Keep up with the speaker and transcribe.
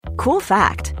Cool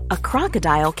fact, a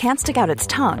crocodile can't stick out its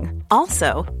tongue.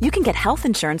 Also, you can get health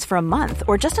insurance for a month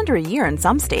or just under a year in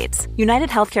some states. United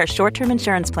Healthcare short-term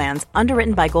insurance plans,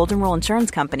 underwritten by Golden Rule Insurance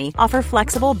Company, offer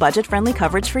flexible, budget-friendly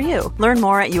coverage for you. Learn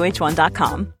more at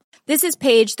uh1.com. This is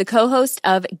Paige, the co-host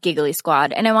of Giggly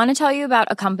Squad, and I want to tell you about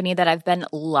a company that I've been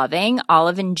loving,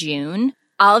 Olive & June.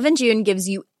 Olive & June gives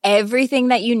you everything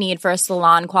that you need for a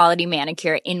salon-quality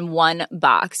manicure in one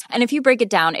box. And if you break it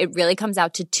down, it really comes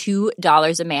out to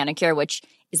 $2 a manicure, which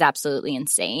is absolutely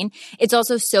insane. It's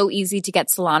also so easy to get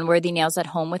salon-worthy nails at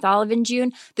home with Olive &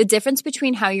 June. The difference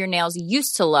between how your nails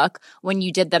used to look when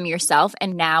you did them yourself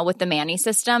and now with the Mani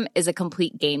system is a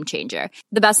complete game changer.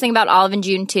 The best thing about Olive &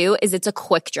 June, too, is it's a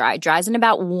quick dry. Dries in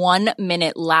about 1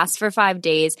 minute, lasts for 5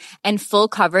 days, and full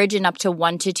coverage in up to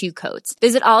 1 to 2 coats.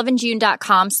 Visit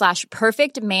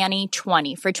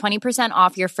oliveandjune.com/perfectmani20 for 20%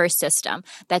 off your first system.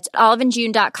 That's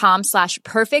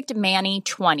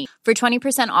oliveandjune.com/perfectmani20 for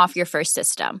 20% off your first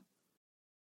system.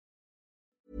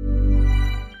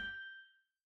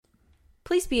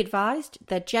 Please be advised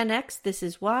that Gen X This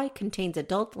Is Why contains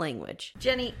adult language.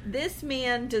 Jenny, this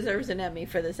man deserves an Emmy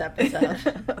for this episode.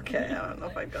 Okay, I don't know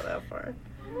if I'd go that far.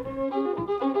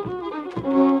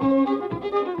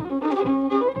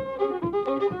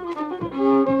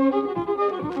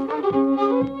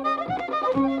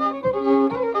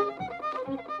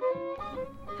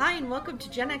 Hi, and welcome to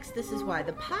Gen X This Is Why,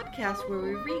 the podcast where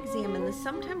we re-examine the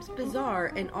sometimes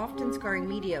bizarre and often scarring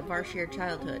media of our shared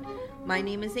childhood. My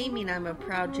name is Amy, and I'm a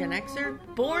proud Gen Xer,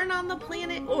 born on the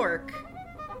planet Orc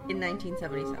in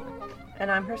 1977. And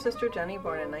I'm her sister Jenny,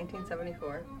 born in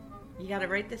 1974. You got it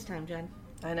right this time, Jen.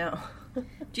 I know.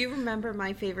 Do you remember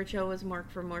my favorite show was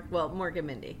Mork from Mork? Well, Mork and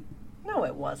Mindy. No,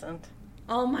 it wasn't.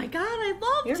 Oh my god, I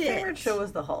loved Your it! Your favorite show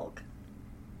was The Hulk.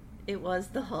 It was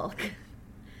The Hulk.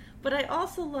 But I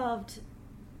also loved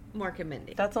Mork and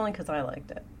Mindy. That's only because I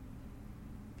liked it.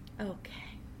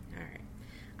 Okay. All right.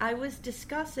 I was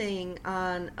discussing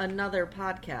on another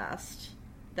podcast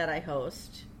that I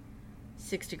host,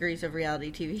 6 Degrees of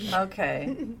Reality TV.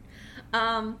 Okay.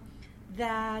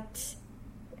 That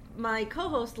my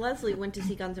co-host Leslie went to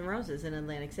see Guns N' Roses in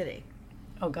Atlantic City.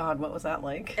 Oh God, what was that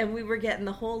like? And we were getting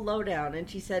the whole lowdown, and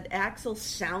she said Axl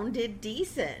sounded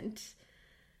decent.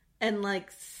 And, like,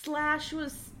 Slash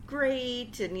was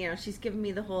great, and, you know, she's giving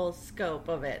me the whole scope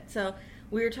of it. So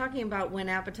we were talking about when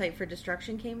Appetite for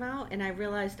Destruction came out, and I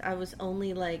realized I was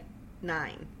only, like,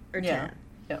 9 or 10.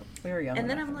 Yeah, we were young. And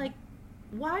then I'm like,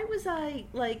 why was I,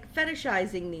 like,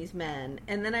 fetishizing these men?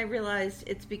 And then I realized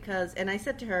it's because, and I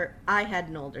said to her, I had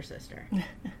an older sister.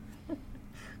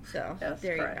 So, yes,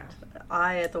 there correct. you go.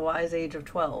 I, at the wise age of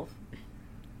 12.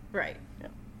 Right. Yeah.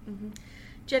 Mm-hmm.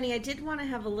 Jenny, I did want to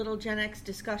have a little Gen X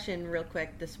discussion real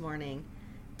quick this morning.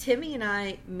 Timmy and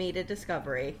I made a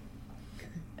discovery.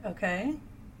 Okay.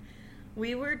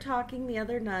 We were talking the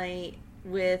other night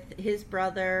with his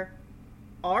brother,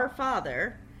 our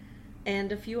father,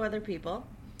 and a few other people,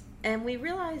 and we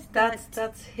realized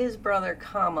that's his brother,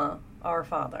 comma, our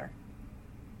father.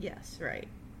 Yes, right.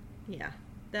 Yeah,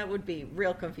 that would be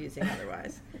real confusing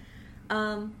otherwise.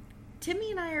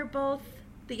 Timmy and I are both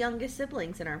the youngest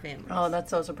siblings in our family. Oh, that's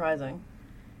so surprising.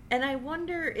 And I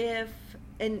wonder if,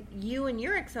 and you and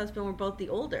your ex-husband were both the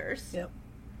oldest. Yep.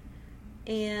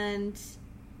 And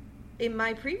in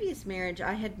my previous marriage,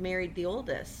 I had married the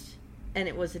oldest, and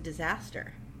it was a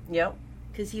disaster. Yep.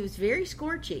 Because he was very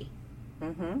scorchy.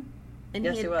 Mm-hmm. And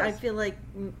yes, he was. I feel like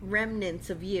remnants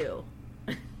of you.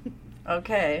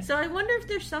 Okay. So I wonder if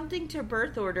there's something to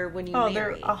birth order when you marry.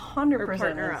 marry. Oh, there 100% or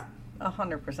partner is. up.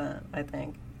 100%, I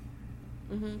think.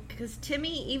 Because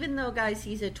Timmy, even though, guys,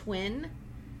 he's a twin,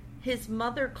 his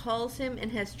mother calls him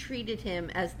and has treated him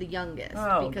as the youngest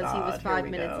because he was 5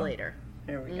 minutes later.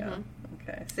 Here we go.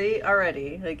 Okay. See,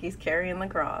 already, like, he's carrying the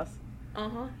cross.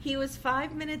 He was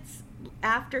 5 minutes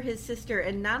after his sister,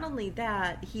 and not only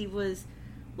that, he was,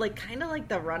 like, kind of like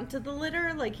the runt of the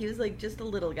litter. Like, he was, like, just a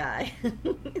little guy.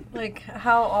 Like,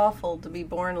 how awful to be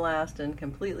born last and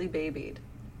completely babied.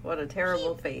 What a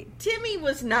terrible fate. Timmy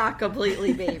was not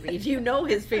completely babied. You know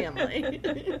his family.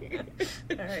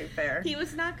 All right, fair. He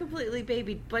was not completely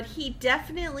babied, but he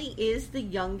definitely is the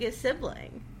youngest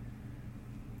sibling.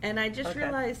 And I just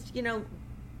realized, you know,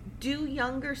 do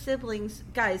younger siblings...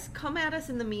 Guys, come at us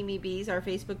in the Mimi Bees, our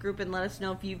Facebook group, and let us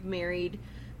know if you've married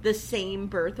the same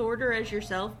birth order as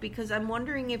yourself, because I'm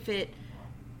wondering if it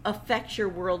affects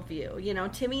your worldview. You know,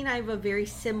 Timmy and I have a very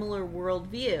similar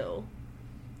worldview.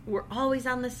 We're always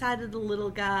on the side of the little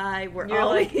guy. You're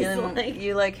always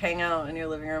you like hang out in your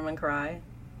living room and cry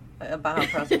about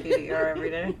how prosecuted you are every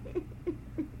day.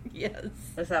 Yes.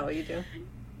 Is that what you do?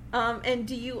 And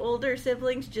do you older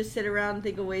siblings just sit around and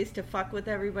think of ways to fuck with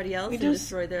everybody else and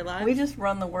destroy their lives? We just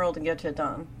run the world and get shit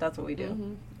done. That's what we do.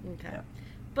 Mm-hmm. Okay. Yeah.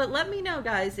 But let me know,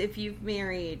 guys, if you've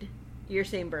married your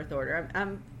same birth order.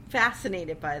 I'm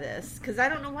fascinated by this, because I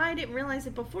don't know why I didn't realize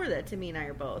it before that Timmy and I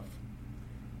are both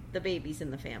the babies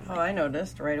in the family. Oh, I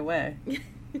noticed right away.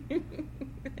 I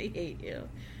hate you.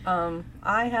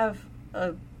 I have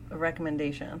a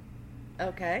recommendation.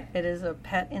 Okay. It is a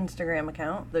pet Instagram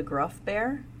account, The Gruff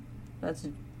Bear. That's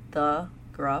The Gruff,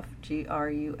 Gruff,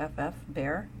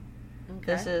 Bear. Okay.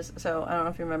 This is, so I don't know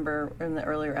if you remember in the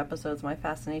earlier episodes, my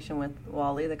fascination with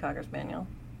Wally, the Cocker Spaniel.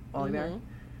 Wally Bear.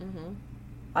 Mm-hmm.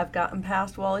 I've gotten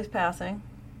past Wally's passing.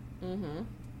 Mm-hmm.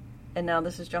 And now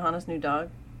this is Johanna's new dog.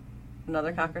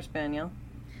 Another Cocker Spaniel.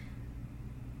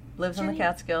 Lives in the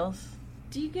Catskills.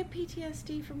 Do you get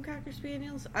PTSD from Cocker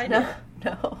Spaniels? I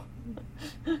No.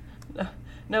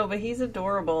 No, but he's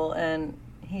adorable, and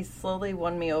he's slowly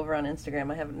won me over on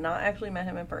Instagram. I have not actually met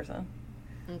him in person.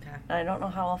 Okay. And I don't know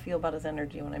how I'll feel about his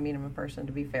energy when I meet him in person,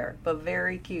 to be fair. But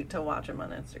very cute to watch him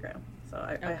on Instagram. So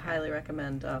I highly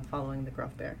recommend following the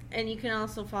Gruff Bear. And you can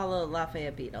also follow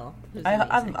Lafayette Beetle.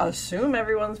 I assume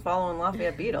everyone's following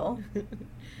Lafayette Beetle.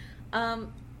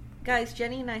 Guys,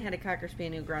 Jenny and I had a Cocker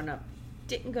Spaniel growing up.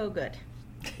 Didn't go good.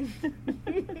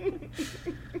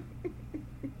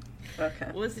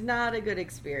 Okay. Was not a good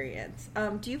experience.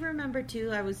 Do you remember,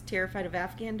 too, I was terrified of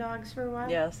Afghan dogs for a while?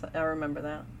 Yes, I remember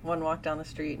that. One walked down the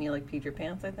street and you, peed your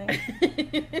pants, I think.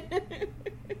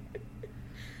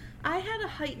 I had a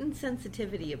heightened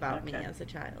sensitivity about me as a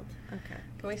child. Okay.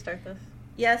 Can we start this?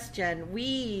 Yes, Jen.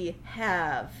 We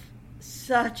have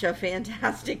such a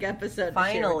fantastic episode.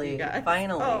 Finally. To share with you guys.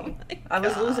 Finally. Oh I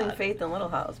was losing faith in Little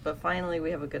House, but finally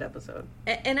we have a good episode.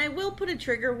 And I will put a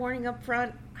trigger warning up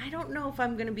front. I don't know if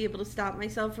I'm going to be able to stop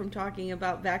myself from talking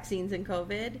about vaccines and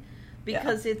COVID,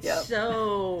 because it's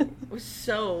so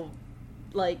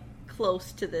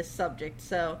close to this subject.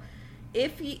 So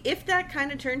if that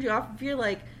kind of turns you off, if you're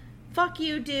like, fuck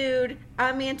you, dude,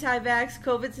 I'm anti-vax,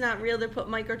 COVID's not real, they put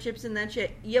microchips in that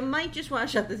shit, you might just want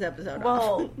to shut this episode off.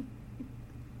 Well,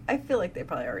 I feel like they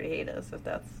probably already hate us if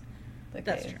that's the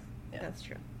That's case. true. Yeah. That's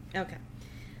true. Okay.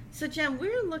 So, Jen,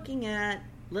 we're looking at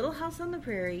Little House on the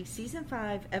Prairie, Season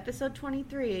 5, Episode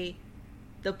 23,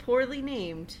 The Poorly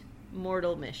Named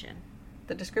Mortal Mission.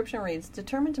 The description reads,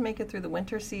 determined to make it through the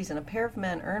winter season, a pair of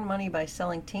men earn money by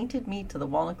selling tainted meat to the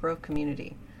Walnut Grove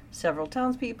community. Several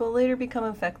townspeople later become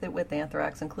infected with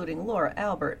anthrax, including Laura,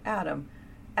 Albert, Adam,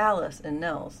 Alice, and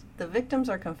Nels. The victims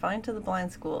are confined to the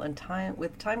blind school, and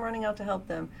with time running out to help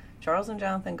them, Charles and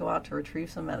Jonathan go out to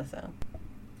retrieve some medicine.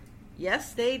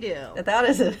 Yes, they do. That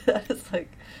is it.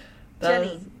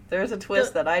 Jenny, there's a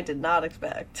twist that I did not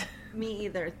expect. Me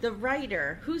either. The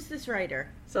writer, who's this writer?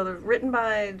 So they're written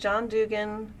by John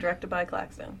Dugan, directed by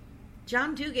Claxton.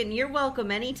 John Dugan, you're welcome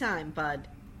anytime, bud.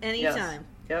 Anytime.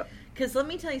 Yes. Yep. Because let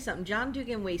me tell you something, John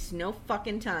Dugan wastes no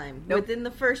fucking time. Nope. Within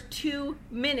the first 2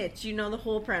 minutes, you know the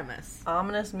whole premise.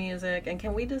 Ominous music. And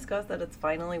can we discuss that it's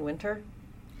finally winter?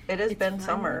 It has been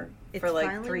summer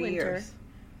for 3 years.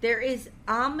 There is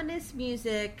ominous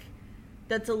music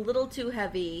that's a little too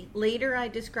heavy. Later I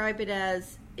describe it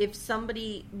as if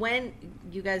somebody, when,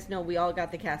 you guys know we all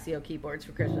got the Casio keyboards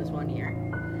for Christmas one year,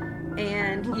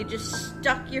 and you just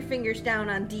stuck your fingers down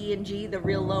on D and G, the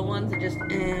real low ones, and just,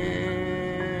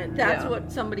 that's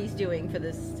what somebody's doing for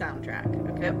this soundtrack.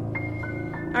 Okay. Yep.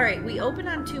 All right, we open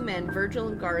on 2 men, Virgil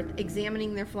and Garth,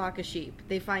 examining their flock of sheep.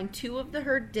 They find 2 of the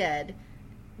herd dead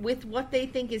with what they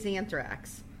think is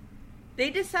anthrax. They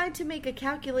decide to make a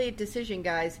calculated decision,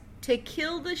 guys, to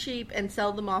kill the sheep and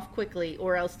sell them off quickly,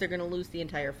 or else they're going to lose the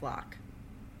entire flock.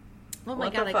 Oh my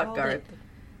God,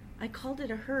 I called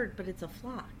it a herd, but it's a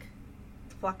flock.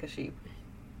 It's a flock of sheep.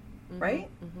 Mm-hmm. Right?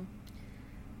 Mm-hmm.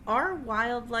 Our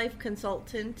wildlife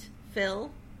consultant,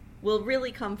 Phil, will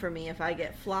really come for me if I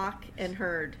get flock and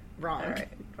herd wrong. All right,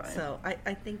 fine. So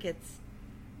I think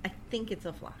it's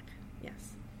a flock.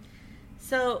 Yes.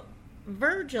 So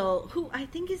Virgil, who I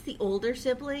think is the older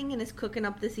sibling and is cooking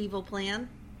up this evil plan.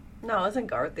 No, isn't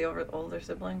Garth the older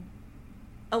sibling?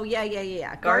 Oh,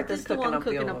 yeah. Garth is the one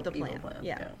cooking up the plan.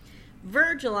 Yeah.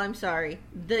 Virgil, I'm sorry,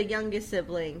 the youngest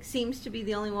sibling, seems to be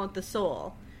the only one with the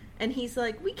soul. And he's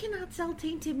like, we cannot sell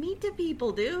tainted meat to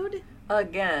people, dude.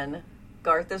 Again,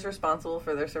 Garth is responsible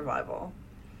for their survival.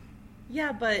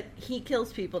 Yeah, but he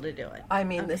kills people to do it. I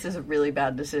mean, This is a really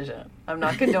bad decision. I'm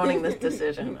not condoning this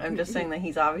decision. I'm just saying that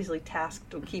he's obviously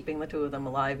tasked with keeping the 2 of them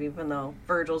alive, even though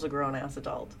Virgil's a grown-ass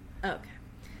adult. Okay.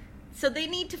 So they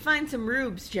need to find some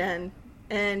rubes, Jen.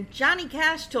 And Johnny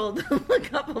Cash told them a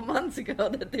couple months ago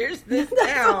that there's this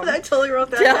town. I totally wrote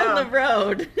that down the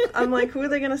road. I'm like, who are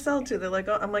they going to sell to? They're like,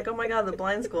 oh, I'm like, oh my God, the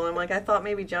blind school. I'm like, I thought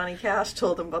maybe Johnny Cash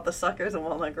told them about the suckers in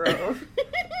Walnut Grove.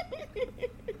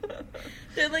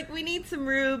 They're like, we need some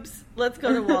rubes. Let's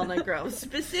go to Walnut Grove.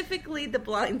 Specifically the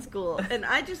blind school. And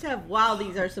I just have, wow,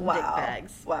 these are some dick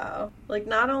bags. Wow. Like,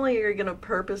 not only are you going to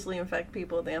purposely infect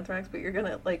people with anthrax, but you're going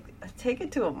to, like, take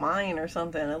it to a mine or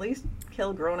something. At least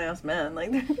kill grown-ass men.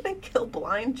 Like, they're going to kill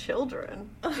blind children.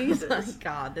 Jesus. Oh, my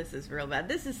God. This is real bad.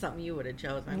 This is something you would have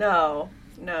chosen. No.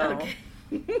 Okay.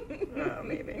 Oh,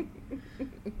 maybe.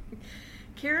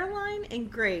 Caroline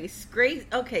and Grace.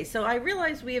 Okay, so I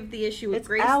realize we have the issue with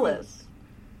Grace. It's Alice.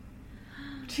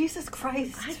 Jesus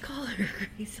Christ. I call her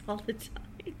Grace all the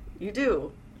time. You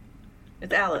do.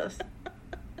 It's Alice.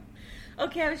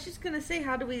 Okay, I was just going to say,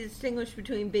 how do we distinguish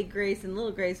between Big Grace and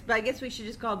Little Grace? But I guess we should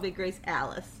just call Big Grace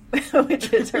Alice.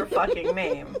 Which is her fucking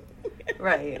name.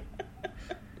 Right.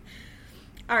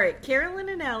 All right, Carolyn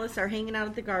and Alice are hanging out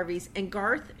at the Garveys, and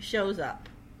Garth shows up.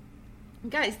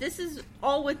 Guys, this is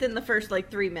all within the first,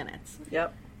 3 minutes.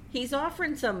 Yep. He's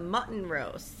offering some mutton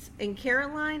roasts, and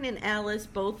Caroline and Alice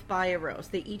both buy a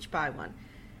roast. They each buy one.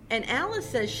 And Alice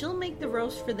says she'll make the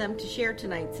roast for them to share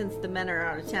tonight since the men are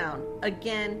out of town.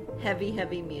 Again, heavy,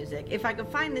 heavy music. If I could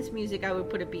find this music, I would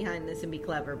put it behind this and be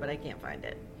clever, but I can't find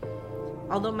it.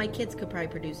 Although my kids could probably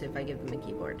produce it if I give them a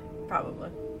keyboard. Probably.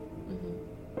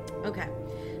 Mm-hmm. Okay.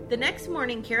 The next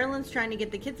morning, Carolyn's trying to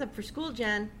get the kids up for school,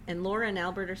 Jen, and Laura and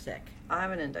Albert are sick. I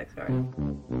have an index card.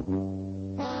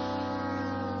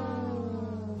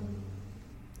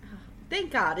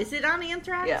 Thank God. Is it on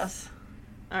Anthrax? Yes.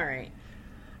 All right.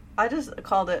 I just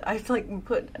called it, I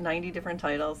put 90 different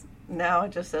titles. Now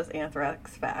it just says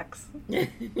Anthrax Facts. And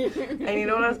you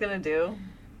know what I was going to do?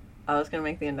 I was going to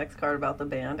make the index card about the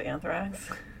band Anthrax.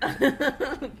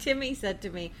 Timmy said to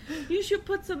me, you should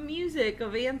put some music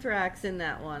of Anthrax in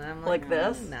that one. I'm like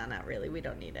this? No, not really. We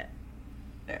don't need it.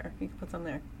 There. You can put some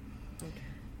there. Okay.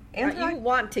 Anthrax, you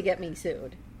want to get me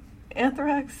sued.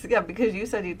 Anthrax, yeah, because you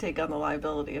said you'd take on the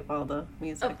liability of all the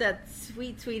music. Of that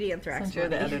sweet, sweet Anthrax. Since you're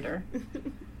the editor.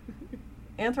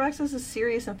 Anthrax is a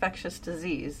serious infectious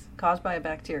disease caused by a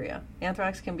bacteria.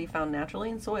 Anthrax can be found naturally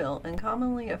in soil and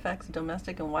commonly affects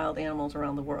domestic and wild animals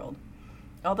around the world.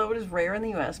 Although it is rare in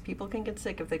the U.S., people can get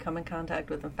sick if they come in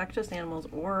contact with infectious animals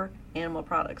or animal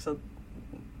products. So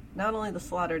not only the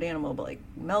slaughtered animal, but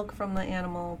milk from the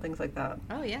animal, things like that.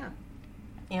 Oh, yeah.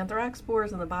 Anthrax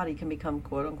spores in the body can become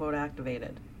quote-unquote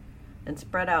activated and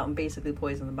spread out and basically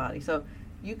poison the body. So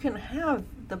you can have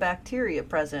the bacteria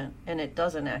present and it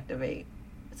doesn't activate.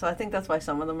 So I think that's why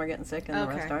some of them are getting sick and the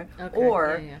rest aren't. Okay.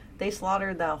 Or they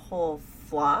slaughtered that whole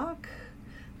flock.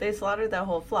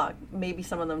 Maybe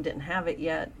some of them didn't have it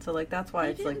yet. So that's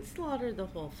why they didn't slaughter the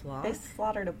whole flock. They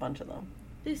slaughtered a bunch of them.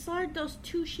 They slaughtered those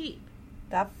 2 sheep.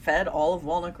 That fed all of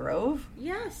Walnut Grove?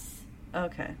 Yes.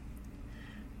 Okay.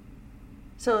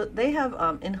 So they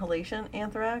have inhalation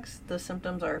anthrax. The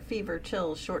symptoms are fever,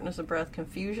 chills, shortness of breath,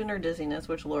 confusion or dizziness,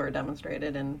 which Laura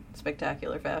demonstrated in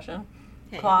spectacular fashion.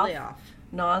 Hey, cough, lay off.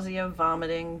 nausea,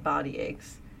 vomiting, body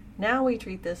aches. Now we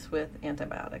treat this with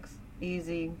antibiotics.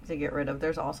 Easy to get rid of.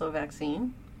 There's also a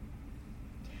vaccine.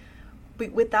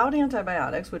 But without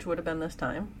antibiotics, which would have been this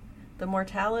time, the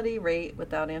mortality rate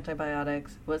without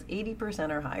antibiotics was 80%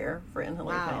 or higher for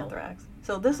inhalation anthrax.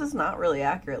 So this is not really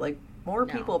accurate. More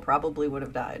people probably would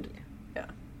have died. Yeah.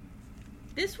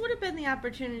 This would have been the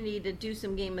opportunity to do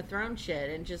some Game of Thrones shit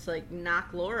and just knock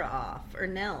Laura off or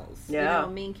Nels. Yeah.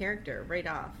 Main character right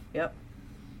off. Yep.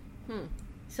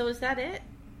 So is that it?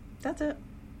 That's it.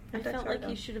 I felt like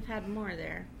you should have had more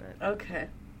there, but okay.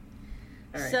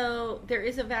 All right. So there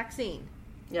is a vaccine.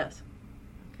 Yes.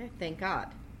 Okay, thank God.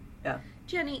 Yeah.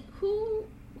 Jenny, who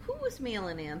was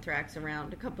mailing anthrax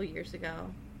around a couple years ago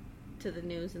to the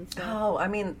news and stuff? Oh, I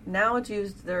mean, now it's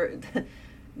used there.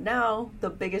 Now the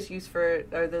biggest use for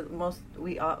it, or the most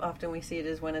often we see it,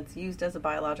 is when it's used as a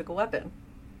biological weapon.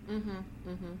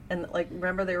 And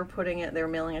remember they were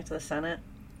mailing it to the Senate.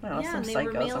 Oh, yeah, and they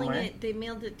were mailing it. They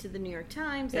mailed it to the New York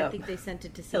Times. Yep. I think they sent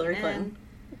it to CNN. Hillary Clinton.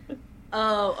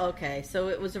 Oh, okay. So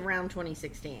it was around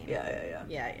 2016.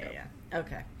 Yeah.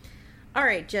 Okay. All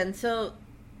right, Jen. So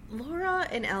Laura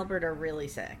and Albert are really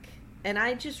sick, and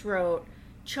I just wrote,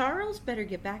 Charles better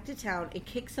get back to town and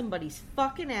kick somebody's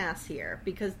fucking ass here,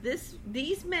 because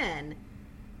these men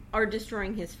are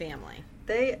destroying his family.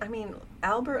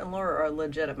 Albert and Laura are a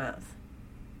legit mess.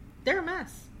 They're a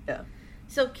mess. Yeah.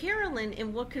 So Carolyn,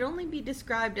 in what could only be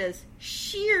described as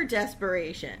sheer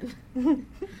desperation,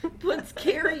 puts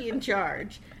Carrie in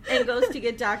charge and goes to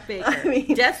get Doc Baker. I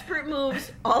mean, desperate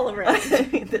moves all around. I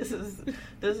mean, this is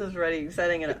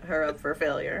setting her up for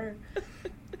failure.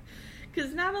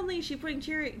 Because not only is she putting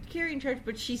Carrie in charge,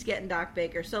 but she's getting Doc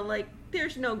Baker. So, like,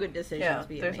 there's no good decisions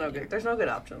being made. There's no good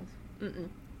options. Mm-mm.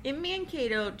 In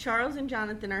Mankato, Charles and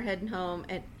Jonathan are heading home,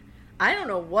 and I don't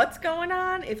know what's going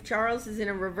on, if Charles is in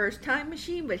a reverse time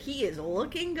machine, but he is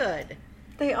looking good.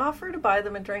 They offer to buy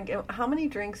them a drink. How many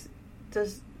drinks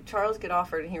does Charles get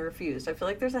offered and he refused? I feel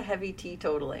like there's a heavy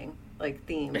teetotaling, like,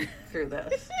 theme through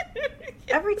this.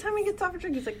 Every time he gets offered a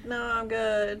drink, he's like, no, I'm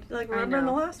good. Like, remember in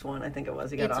the last one, I think it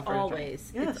was, he got offered a drink.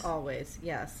 It's always,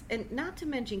 yes. And not to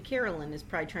mention, Carolyn is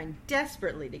probably trying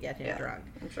desperately to get him drunk.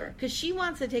 I'm sure. Because she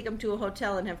wants to take him to a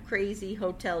hotel and have crazy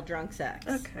hotel drunk sex.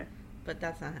 Okay. But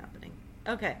that's not happening.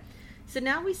 Okay. So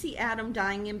now we see Adam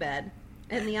dying in bed,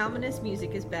 and the ominous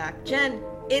music is back. Jen,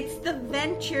 it's the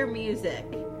Venture music.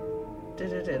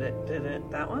 Did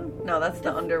it? That one? No, that's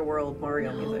the Underworld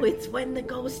Mario music. Oh, it's when the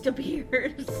ghost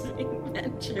appears in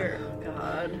Venture. Oh,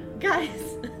 God.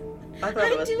 Guys, I thought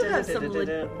it was I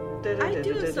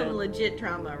do have some legit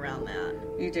trauma around that.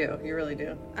 You do. You really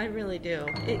do. I really do.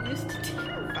 It used to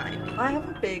terrify me. I have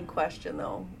a big question,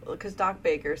 though, because Doc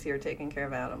Baker's here taking care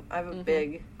of Adam. I have a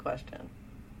big question.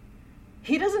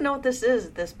 He doesn't know what this is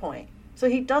at this point. So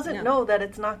he doesn't know that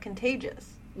it's not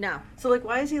contagious. No. So, like,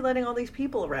 why is he letting all these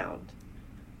people around?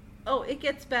 Oh, it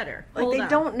gets better. Like, they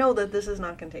don't know that this is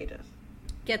not contagious.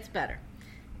 Gets better.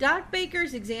 Doc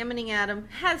Baker's examining Adam,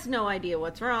 has no idea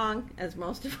what's wrong, as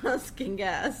most of us can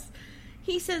guess.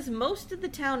 He says most of the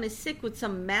town is sick with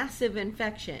some massive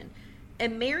infection,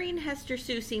 and Mary and Hester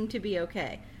Sue seem to be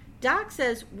okay. Doc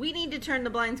says, we need to turn the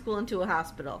blind school into a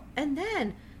hospital. And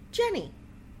then, Jenny,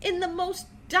 in the most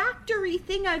doctory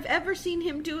thing I've ever seen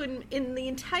him do in the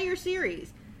entire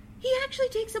series, he actually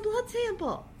takes a blood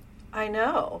sample. I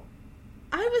know.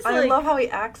 I love how he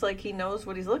acts like he knows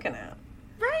what he's looking at.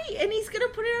 Right, and he's going to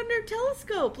put it under a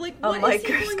telescope. Like, what is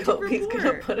he going to report? He's going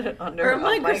to put it under a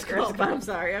microscope. I'm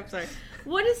sorry.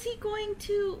 What is he going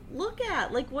to look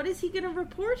at? Like, what is he going to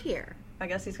report here? I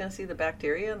guess he's going to see the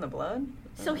bacteria in the blood.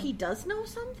 So he does know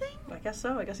something? I guess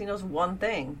so. I guess he knows one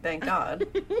thing. Thank God.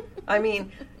 I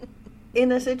mean,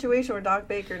 in a situation where Doc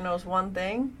Baker knows one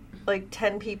thing, like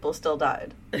 10 people still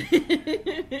died.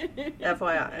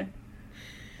 FYI.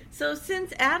 So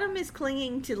since Adam is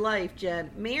clinging to life,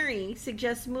 Jen, Mary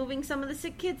suggests moving some of the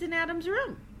sick kids in Adam's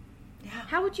room. Yeah.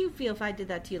 How would you feel if I did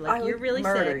that to you? Like, you're really sick.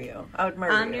 I would murder you. I would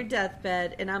murder you. On your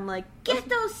deathbed, and I'm like, get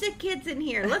those sick kids in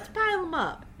here. Let's pile them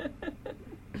up.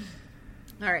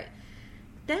 All right.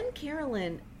 Then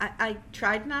Carolyn, I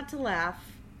tried not to laugh,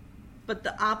 but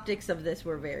the optics of this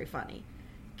were very funny.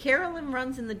 Carolyn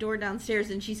runs in the door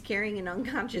downstairs, and she's carrying an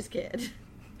unconscious kid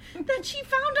that she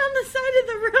found on the side of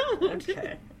the road.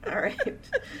 Okay. All right.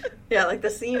 Yeah, like the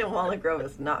scene in Walnut Grove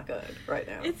is not good right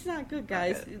now. It's not good,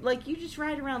 guys. Like, you just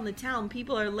ride around the town,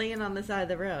 people are laying on the side of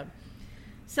the road.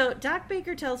 So Doc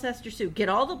Baker tells Hester Sue, get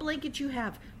all the blankets you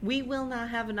have. We will not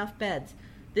have enough beds.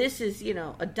 This is,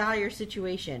 a dire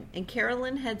situation. And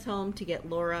Carolyn heads home to get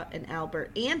Laura and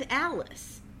Albert and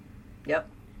Alice. Yep.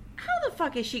 How the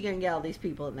fuck is she going to get all these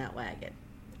people in that wagon?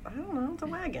 I don't know. It's a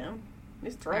wagon.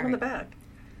 Just throw them in the back.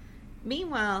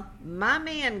 Meanwhile, my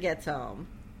man gets home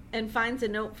and finds a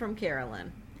note from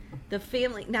Carolyn. The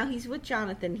family... Now, he's with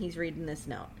Jonathan. He's reading this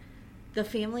note. The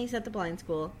family's at the blind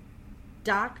school.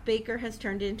 Doc Baker has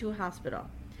turned it into a hospital.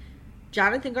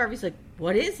 Jonathan Garvey's like,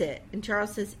 what is it? And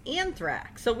Charles says,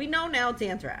 anthrax. So we know now it's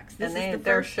anthrax.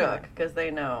 They're shook because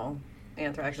they know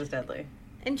anthrax is deadly.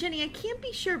 And Jenny, I can't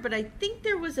be sure, but I think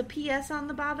there was a PS on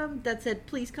the bottom that said,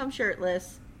 please come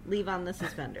shirtless, leave on the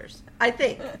suspenders. I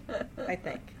think.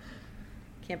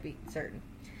 Can't be certain.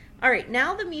 All right,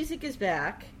 now the music is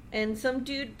back, and some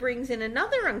dude brings in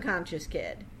another unconscious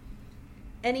kid.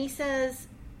 And he says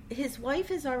his wife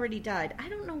has already died. I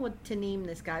don't know what to name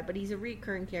this guy, but he's a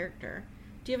recurring character.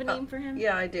 Do you have a name for him?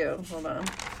 Yeah, I do. Hold on.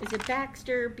 Is it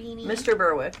Baxter, Beanie? Mr.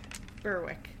 Berwick.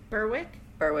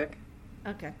 Berwick?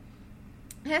 Okay.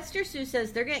 Hester Sue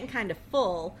says they're getting kind of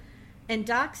full, and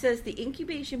Doc says the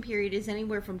incubation period is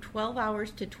anywhere from 12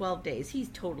 hours to 12 days. He's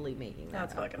totally making that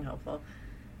That's up. fucking helpful.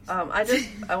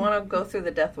 I want to go through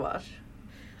the Death Watch.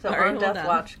 So All right, on Death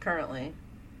Watch currently.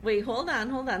 Wait, hold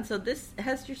on. So this,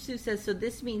 Hester Sue says, so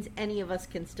this means any of us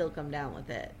can still come down with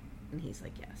it. And he's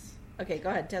like, yes. Okay, go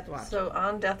ahead, Death Watch. So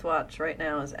on Death Watch right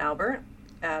now is Albert,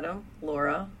 Adam,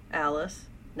 Laura, Alice,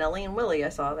 Nellie, and Willie I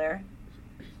saw there.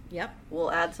 Yep.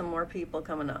 We'll add some more people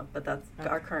coming up, but that's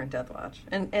our current Death Watch.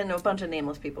 And a bunch of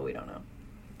nameless people we don't know.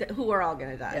 Who are all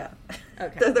going to die. Yeah.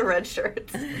 Okay. They're the red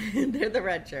shirts. They're the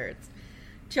red shirts.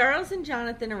 Charles and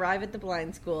Jonathan arrive at the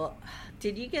blind school.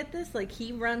 Did you get this? Like,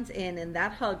 he runs in and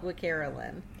that hug with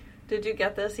Carolyn. Did you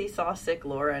get this? He saw sick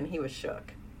Laura and he was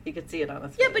shook. You could see it on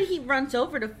his face. Yeah, but he runs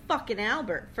over to fucking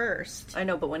Albert first. I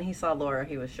know, but when he saw Laura,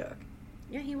 he was shook.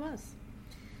 Yeah, he was.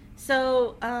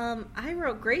 So, I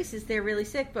wrote Grace is there really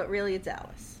sick, but really it's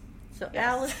Alice. So yes.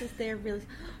 Alice is there really...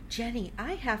 Jenny,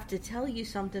 I have to tell you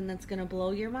something that's going to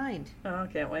blow your mind. Oh,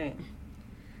 can't wait.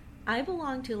 I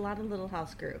belong to a lot of Little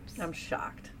House groups. I'm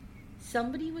shocked.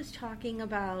 Somebody was talking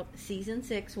about season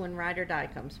 6 when Ride or Die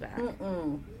comes back.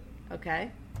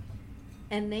 Okay?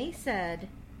 And they said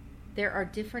there are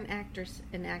different actors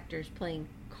and actors playing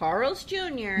Carl's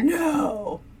Jr.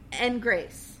 No! And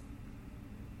Grace.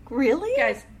 Really?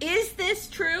 Guys, is this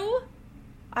true?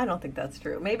 I don't think that's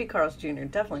true. Maybe Carl's Jr.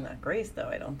 Definitely not Grace, though,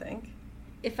 I don't think.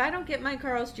 If I don't get my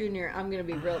Carl's Jr., I'm going to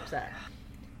be real upset.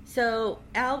 So,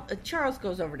 Charles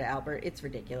goes over to Albert. It's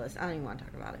ridiculous. I don't even want to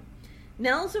talk about it.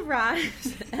 Nels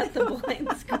arrives at the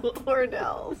blind school. Poor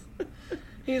Nels.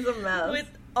 He's a mess. With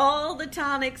all the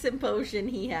tonics and potion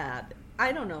he had.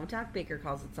 I don't know. Doc Baker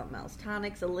calls it something else.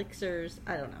 Tonics, elixirs.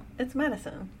 I don't know. It's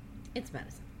medicine. It's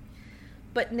medicine.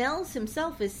 But Nels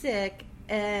himself is sick,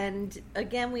 and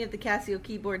again we have the Casio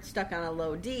keyboard stuck on a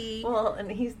low D. Well,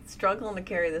 and he's struggling to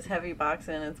carry this heavy box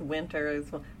in. It's winter.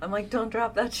 I'm like, don't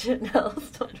drop that shit,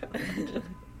 Nels. Don't drop that shit.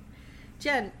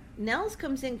 Jen, Nels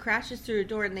comes in, crashes through a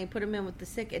door, and they put him in with the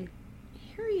sick, and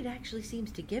Harriet actually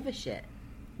seems to give a shit.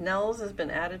 Nels has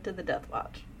been added to the death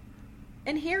watch.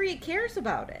 And Harriet cares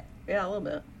about it. Yeah, a little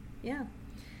bit. Yeah.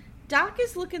 Doc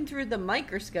is looking through the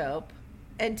microscope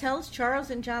and tells Charles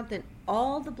and Jonathan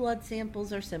all the blood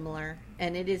samples are similar,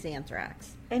 and it is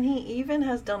anthrax. And he even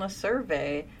has done a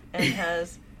survey and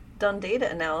has done data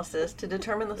analysis to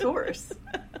determine the source.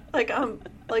 Like,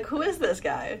 who is this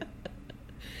guy?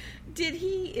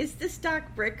 Is this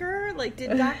Doc Bricker? Like,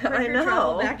 did Doc Bricker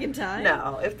travel back in time?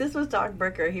 No. If this was Doc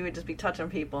Bricker, he would just be touching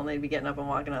people and they'd be getting up and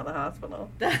walking out of the hospital.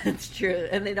 That's true.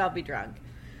 And they'd all be drunk.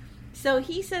 So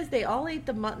he says they all ate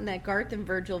the mutton that Garth and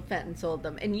Virgil Fenton sold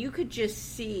them. And you could just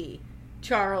see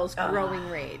Charles' growing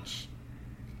rage.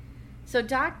 So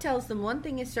Doc tells them one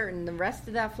thing is certain. The rest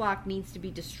of that flock needs to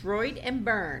be destroyed and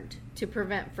burned to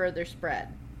prevent further spread.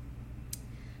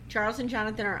 Charles and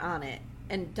Jonathan are on it.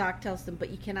 And Doc tells them, but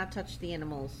you cannot touch the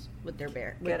animals with their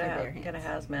bare hands. Get a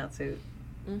hazmat suit.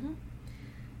 Mm-hmm.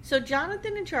 So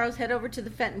Jonathan and Charles head over to the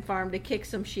Fenton farm to kick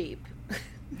some sheep.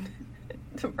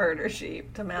 To murder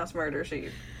sheep. To mass murder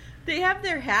sheep. They have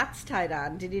their hats tied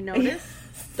on. Did you notice?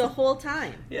 The whole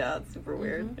time. Yeah, it's super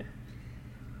weird. Mm-hmm.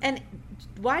 And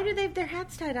why do they have their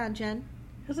hats tied on, Jen?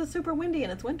 Because it's super windy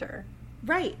and it's winter.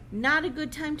 Right. Not a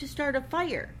good time to start a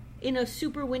fire in a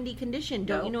super windy condition.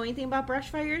 Don't you know anything about brush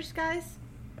fires, guys?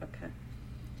 Okay.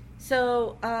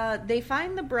 So they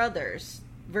find the brothers,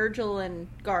 Virgil and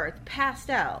Garth, passed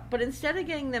out. But instead of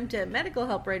getting them to medical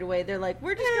help right away, they're like,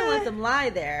 we're just going to let them lie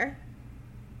there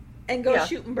and go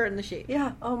shoot and burn the sheep.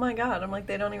 Yeah. Oh, my God. I'm like,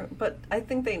 they don't even... But I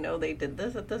think they know they did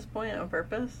this at this point on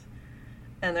purpose.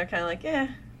 And they're kind of like,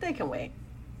 they can wait.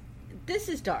 This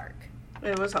is dark.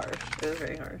 It was harsh. It was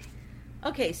very harsh.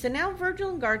 Okay, so now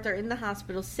Virgil and Garth are in the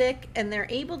hospital sick, and they're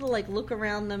able to, like, look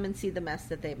around them and see the mess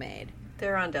that they made.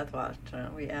 They're on death watch.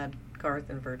 We add Garth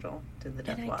and Virgil to the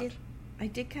death watch. I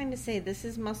did kind of say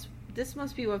this must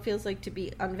be what it feels like to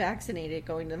be unvaccinated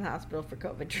going to the hospital for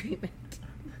COVID treatment.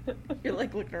 You're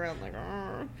like looking around like,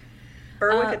 argh.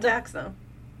 Berwick attacks them.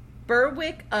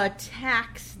 Berwick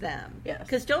attacks them. Yes.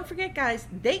 Because don't forget, guys,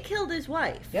 they killed his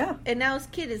wife. Yeah. And now his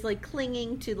kid is like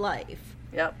clinging to life.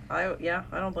 Yep. I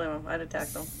don't blame him. I'd attack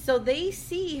them. So they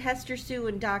see Hester Sue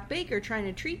and Doc Baker trying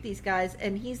to treat these guys,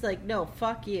 and he's like, no,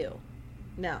 fuck you.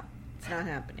 No, it's not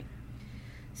happening.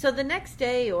 So the next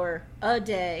day, or a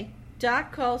day,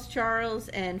 Doc calls Charles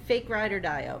and fake Ride or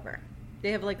Die over.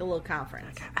 They have like a little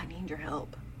conference. Like, I need your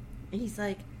help. And he's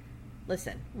like,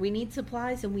 listen, we need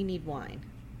supplies and we need wine.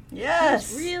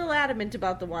 Yes. He's real adamant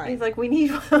about the wine. He's like, we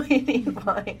need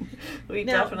wine. We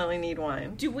Now, definitely need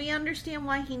wine. Do we understand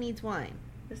why he needs wine?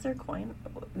 Is there quinine?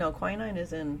 No, quinine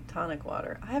is in tonic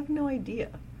water. I have no idea.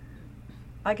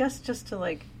 I guess just to,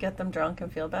 like, get them drunk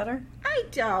and feel better? I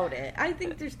doubt it. I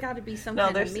think there's got to be some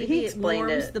kind of, maybe it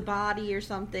warms the body or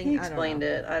something. He explained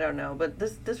it. I don't know. But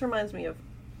this reminds me of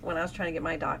when I was trying to get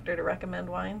my doctor to recommend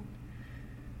wine.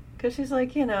 Because she's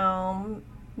like,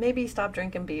 maybe stop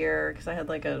drinking beer, because I had,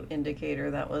 like, an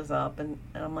indicator that was up. And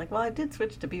I'm like, well, I did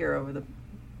switch to beer over the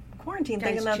quarantine.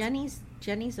 Guys, thinking that's...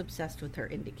 Jenny's obsessed with her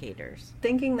indicators.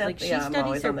 Thinking that... Like, she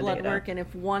studies her blood work, and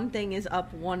if one thing is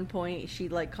up 1 point, she,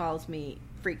 like, calls me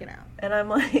freaking out. And I'm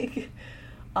like,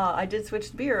 I did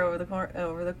switch to beer over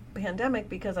the pandemic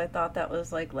because I thought that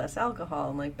was like less alcohol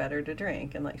and like better to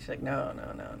drink. And like she's like, no,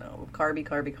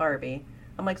 carby.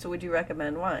 I'm like, so would you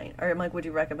recommend wine? Or I'm like, would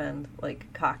you recommend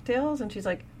like cocktails? And she's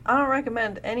like, I don't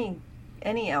recommend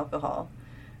any alcohol.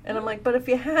 And I'm like, but if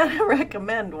you had to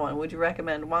recommend one, would you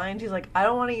recommend wine? She's like, I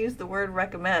don't want to use the word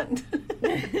recommend.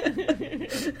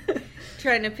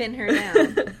 Trying to pin her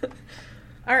down.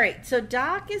 All right, so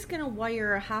Doc is going to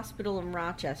wire a hospital in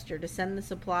Rochester to send the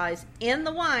supplies and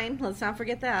the wine, let's not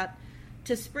forget that,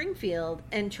 to Springfield,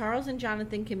 and Charles and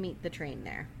Jonathan can meet the train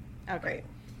there. Okay. Right.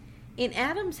 In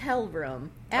Adam's hell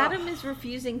room, Adam is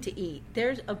refusing to eat.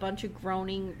 There's a bunch of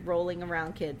groaning, rolling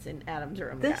around kids in Adam's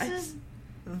room, This guys. is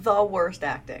the worst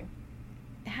acting.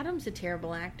 Adam's a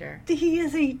terrible actor. He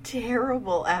is a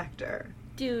terrible actor.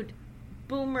 Dude,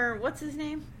 Boomer, what's his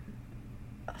name?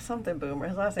 Something Boomer.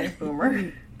 His last name's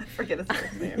Boomer. I forget his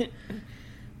first name.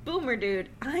 Boomer, dude,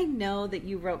 I know that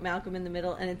you wrote Malcolm in the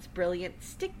Middle, and it's brilliant.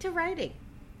 Stick to writing.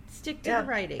 Stick to the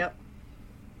writing. Yep.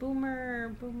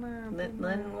 Boomer.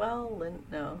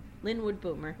 Linwood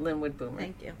Boomer. Linwood Boomer.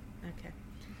 Thank you. Okay.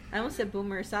 I almost said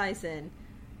Boomer Esiason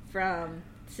from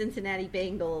Cincinnati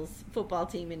Bengals football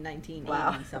team in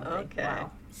 1980 something. Okay.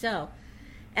 Wow. So,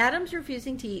 Adam's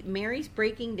refusing to eat, Mary's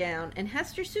breaking down, and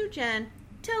Hester Sujan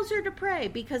tells her to pray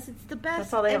because it's the best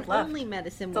That's all they and have left. only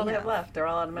medicine That's all we they have left. They're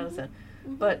all out of medicine.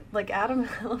 Mm-hmm. But, like, Adam,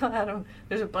 I love Adam.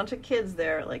 There's a bunch of kids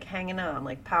there, like, hanging on,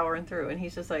 like, powering through. And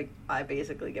he's just like, I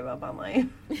basically give up on life.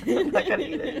 I'm not going to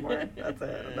eat anymore. That's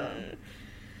it. I'm done.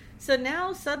 So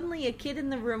now, suddenly, a kid in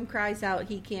the room cries out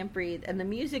he can't breathe. And the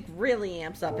music really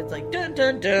amps up. It's like, dun,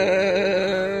 dun,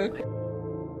 dun.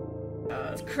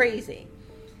 It's crazy.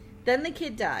 Then the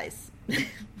kid dies.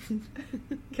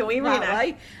 Can we Wow,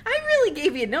 reenact? I really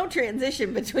gave you no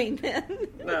transition between them.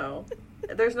 No.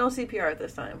 There's no CPR at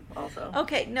this time, also.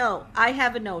 Okay, no, I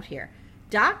have a note here.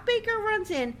 Doc Baker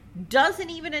runs in, doesn't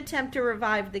even attempt to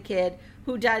revive the kid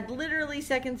who died literally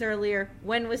seconds earlier.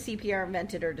 When was CPR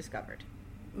invented or discovered?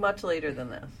 Much later than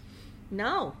this.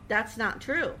 No, that's not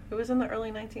true. It was in the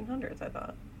early 1900s, I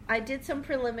thought. I did some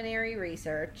preliminary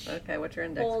research. Okay, what's your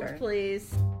index Hold, card?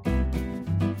 please.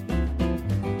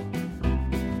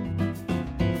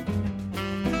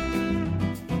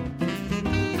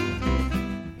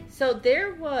 So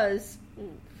there was,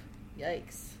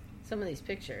 yikes, some of these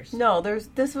pictures. No,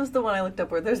 this was the one I looked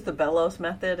up where there's the bellows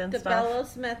method and stuff. The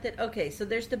bellows method. Okay, so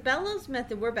there's the bellows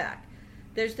method. We're back.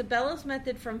 There's the bellows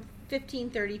method from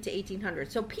 1530 to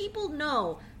 1800. So people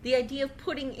know the idea of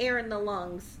putting air in the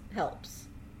lungs helps.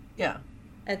 Yeah.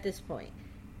 At this point.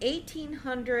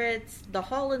 1800s, the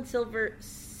Hall and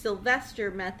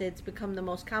Sylvester methods become the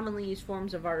most commonly used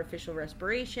forms of artificial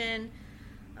respiration.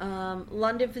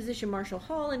 London physician Marshall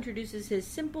Hall introduces his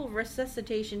simple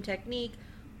resuscitation technique,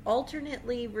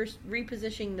 alternately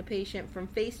repositioning the patient from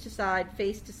face to side,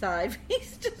 face to side,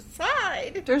 face to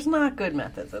side. There's not good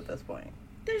methods at this point.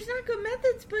 There's not good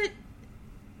methods, but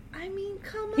I mean,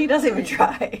 come on. He doesn't even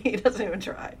try. He doesn't even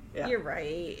try. Yeah. You're right.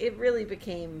 It really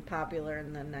became popular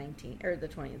in the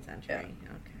 20th century. Yeah.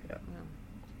 Okay. Yeah. Well,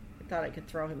 I thought I could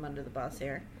throw him under the bus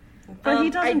here. But he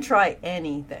doesn't try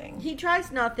anything. He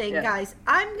tries nothing. Yeah. Guys,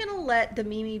 I'm going to let the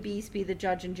Mimi Beast be the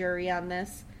judge and jury on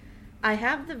this. I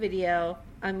have the video.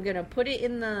 I'm going to put it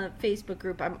in the Facebook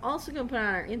group. I'm also going to put it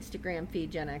on our Instagram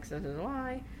feed, Gen X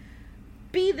SSY.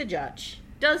 Be the judge.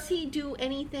 Does he do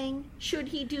anything? Should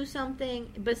he do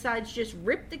something besides just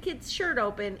rip the kid's shirt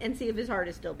open and see if his heart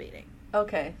is still beating?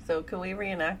 Okay, so can we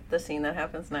reenact the scene that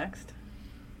happens next?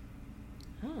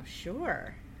 Oh,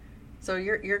 sure. So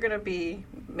you're going to be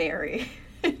Mary.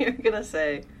 You're going to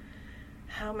say,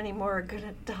 how many more are going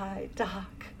to die,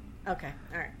 Doc? Okay,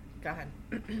 all right. Go ahead.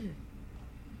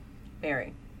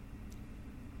 Mary.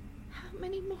 How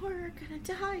many more are going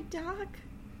to die, Doc?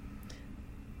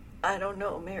 I don't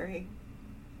know, Mary.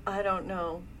 I don't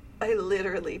know. I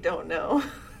literally don't know.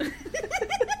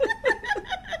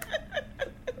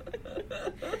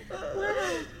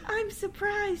 Wow, I'm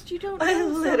surprised you don't know. I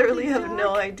literally something, have Doc.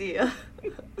 no idea.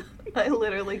 I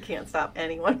literally can't stop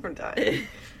anyone from dying.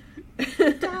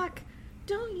 Doc,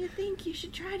 don't you think you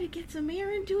should try to get some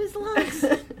air into his lungs?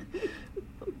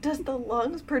 Does the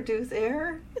lungs produce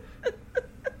air?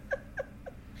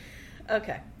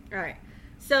 Okay, all right.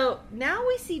 So now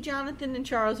we see Jonathan and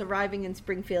Charles arriving in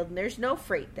Springfield, and there's no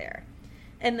freight there.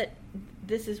 And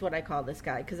this is what I call this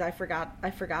guy, because I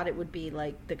forgot it would be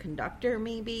like the conductor,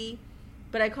 maybe.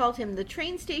 But I called him the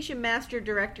train station master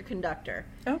director conductor.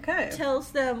 Okay.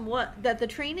 Tells them that the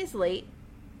train is late,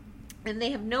 and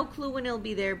they have no clue when it'll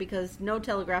be there because no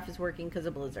telegraph is working because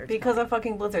of blizzard. Because of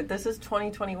fucking blizzard. This is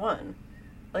 2021.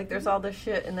 Like, there's all this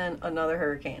shit, and then another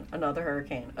hurricane, another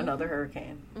hurricane, another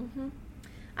hurricane. Mm-hmm.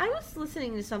 I was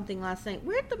listening to something last night.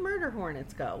 Where'd the murder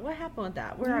hornets go? What happened with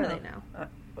that? Where are they now?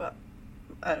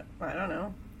 I don't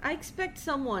know. I expect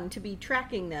someone to be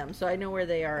tracking them so I know where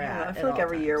they are at. I feel like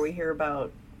every year we hear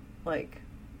about, like,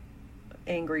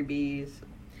 angry bees.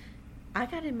 I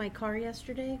got in my car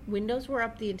yesterday. Windows were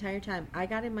up the entire time. I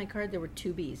got in my car. There were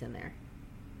 2 bees in there.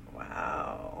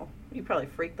 Wow. You probably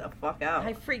freaked the fuck out.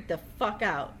 I freaked the fuck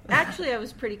out. Actually, I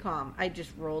was pretty calm. I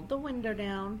just rolled the window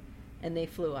down, and they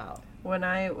flew out. When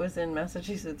I was in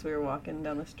Massachusetts, we were walking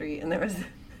down the street, and there was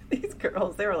these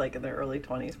girls. They were, like, in their early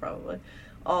 20s, probably.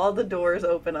 All the doors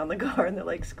open on the car, and they're,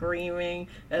 like, screaming,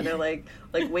 and they're, like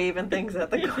waving things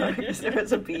at the car because there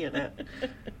was a bee in it.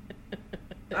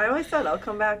 I always said I'll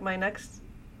come back.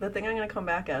 The thing I'm going to come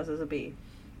back as is a bee.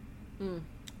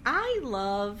 I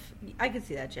can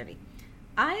see that, Jenny.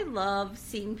 I love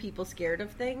seeing people scared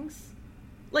of things.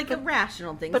 Like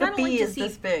irrational things. But I a don't bee like to is see,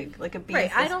 this big. Like a bee right,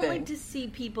 is this big. I don't like to see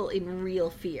people in real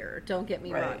fear. Don't get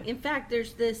me wrong. In fact,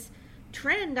 there's this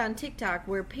trend on TikTok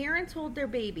where parents hold their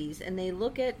babies and they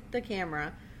look at the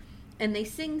camera and they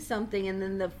sing something and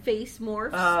then the face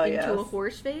morphs into a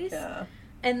horse face. Yeah.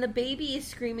 And the baby is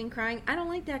screaming, crying. I don't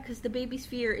like that because the baby's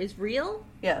fear is real.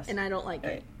 Yes. And I don't like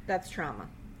it. That's trauma.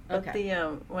 But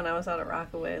when I was out at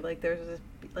Rockaway, like, there's this,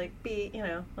 like, bee, you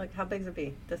know, like, how big's a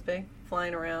bee? This big?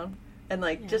 Flying around. And,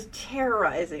 like, just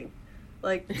terrorizing,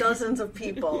 like, dozens of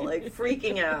people, like,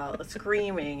 freaking out,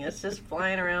 screaming. It's just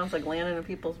flying around. It's, like, landing in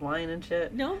people's wine and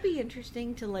shit. No, it'd be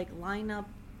interesting to, like, line up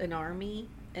an army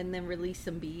and then release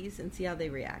some bees and see how they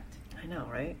react. I know,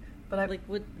 right? But like,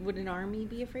 would an army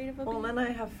be afraid of a bee? Well, then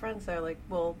I have friends that are like,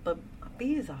 well, but a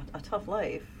bee is a tough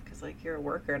life because, like, you're a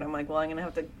worker, and I'm like, well, I'm gonna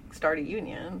have to start a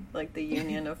union, like the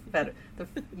Union of the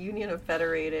Union of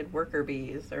Federated Worker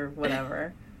Bees or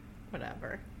whatever.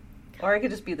 Whatever. Or I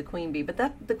could just be the queen bee, but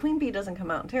the queen bee doesn't come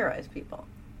out and terrorize people.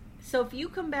 So if you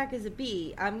come back as a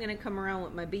bee, I'm gonna come around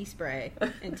with my bee spray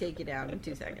and take you down in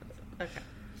 2 seconds. Okay.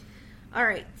 All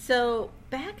right, so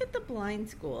back at the blind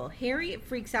school, Harriet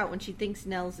freaks out when she thinks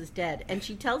Nels is dead, and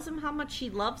she tells him how much she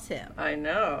loves him. I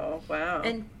know, wow.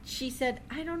 And she said,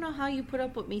 I don't know how you put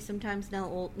up with me sometimes,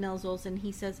 Nels Olsen.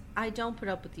 He says, I don't put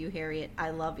up with you, Harriet.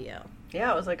 I love you.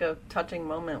 Yeah, it was like a touching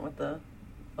moment with the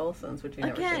Olsens, which you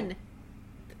never Again,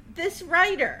 this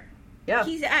writer, yeah,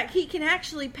 he can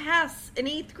actually pass an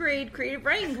 8th grade creative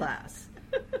writing class.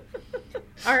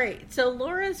 All right, so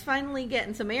Laura's finally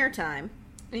getting some airtime.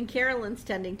 And Carolyn's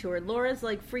tending to her. Laura's,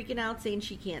 like, freaking out, saying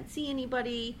she can't see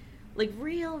anybody. Like,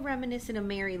 real reminiscent of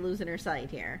Mary losing her sight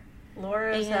here.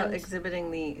 Laura's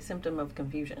exhibiting the symptom of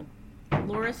confusion.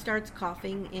 Laura starts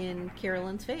coughing in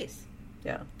Carolyn's face.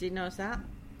 Yeah. Did you notice that?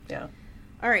 Yeah.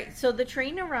 All right, so the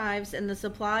train arrives, and the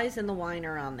supplies and the wine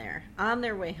are on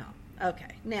their way home.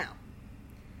 Okay, now,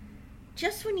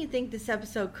 just when you think this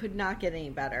episode could not get any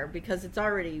better, because it's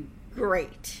already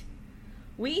great,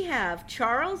 we have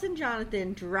Charles and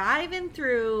Jonathan driving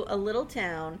through a little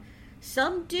town,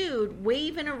 some dude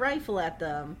waving a rifle at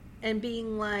them and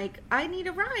being like, I need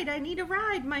a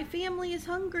ride, my family is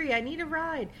hungry, I need a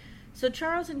ride. So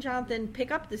Charles and Jonathan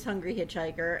pick up this hungry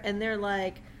hitchhiker, and they're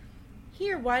like,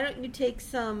 here, why don't you take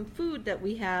some food that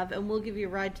we have, and we'll give you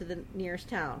a ride to the nearest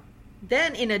town.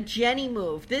 Then, in a Jenny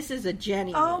move, this is a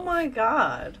Jenny move. Oh my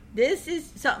God. This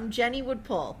is something Jenny would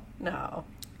pull. No.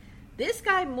 This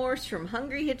guy morphs from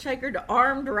hungry hitchhiker to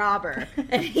armed robber,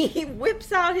 and he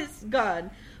whips out his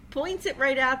gun, points it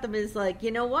right at them, and is like,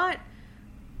 you know what?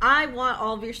 I want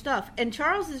all of your stuff. And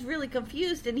Charles is really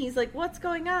confused, and he's like, what's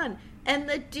going on? And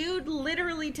the dude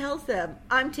literally tells them,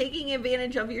 I'm taking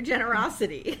advantage of your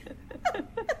generosity.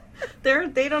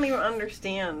 They don't even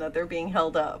understand that they're being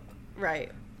held up.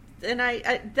 Right. And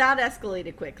I that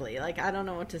escalated quickly. Like, I don't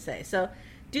know what to say. So,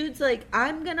 dude's like,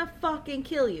 I'm gonna fucking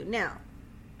kill you. Now,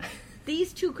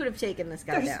 these two could have taken this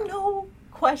guy down. There's no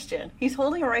question. He's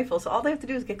holding a rifle, so all they have to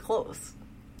do is get close.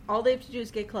 All they have to do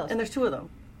is get close. And there's 2 of them.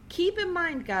 Keep in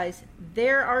mind, guys,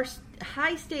 there are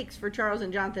high stakes for Charles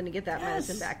and Jonathan to get that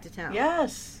medicine back to town.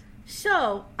 Yes.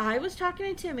 So, I was talking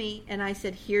to Timmy, and I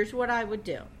said, here's what I would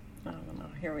do. I don't know.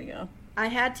 Here we go. I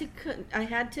had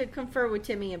to confer with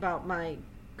Timmy about my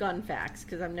gun facts,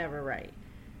 because I'm never right.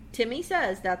 Timmy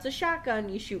says, that's a shotgun.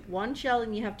 You shoot 1 shell,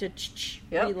 and you have to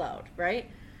reload, right?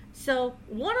 So,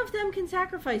 one of them can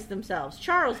sacrifice themselves.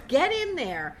 Charles, get in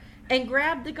there and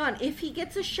grab the gun. If he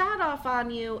gets a shot off on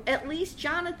you, at least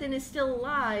Jonathan is still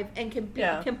alive and can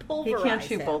pulverize He can't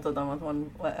shoot him. both of them with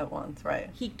one at once, right?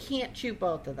 He can't shoot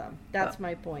both of them. That's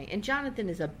my point. And Jonathan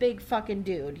is a big fucking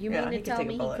dude. You mean to tell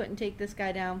me he couldn't take this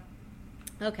guy down?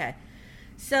 Okay.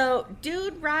 So,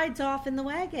 dude rides off in the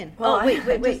wagon. Well,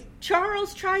 wait.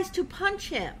 Charles tries to punch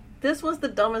him. This was the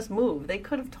dumbest move. They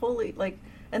could have totally, like...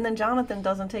 And then Jonathan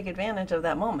doesn't take advantage of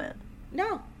that moment.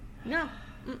 No.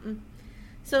 Mm-mm.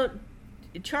 So,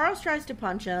 Charles tries to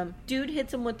punch him. Dude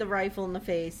hits him with the rifle in the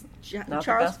face.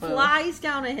 Charles flies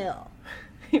down a hill.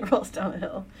 He rolls down a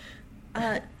hill.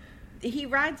 He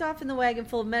rides off in the wagon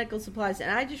full of medical supplies,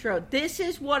 and I just wrote, this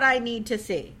is what I need to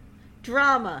see.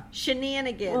 Drama,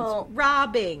 shenanigans,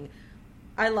 robbing.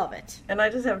 I love it. And I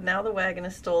just have, now the wagon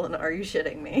is stolen. Are you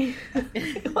shitting me?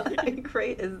 Like,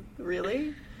 great.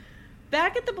 Really?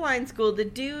 Back at the blind school, the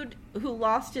dude who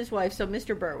lost his wife, so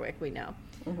Mr. Berwick, we know,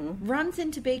 runs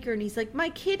into Baker, and he's like, my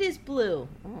kid is blue.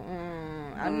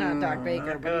 I'm not Doc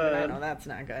Baker, but even I know that's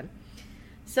not good.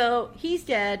 So he's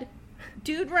dead.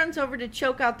 Dude runs over to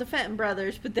choke out the Fenton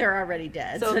brothers, but they're already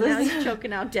dead. So now he's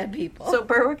choking out dead people. So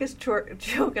Berwick is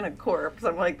choking a corpse.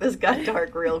 I'm like, this got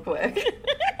dark real quick.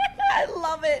 I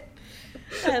love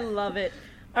it.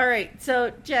 All right,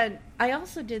 so Jen, I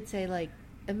also did say, like,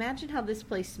 imagine how this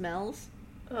place smells.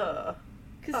 Because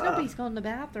nobody's going to the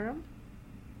bathroom.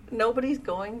 Nobody's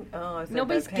going...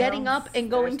 nobody's getting up and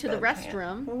going to the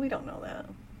restroom. Well, we don't know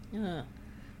that.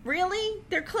 Really?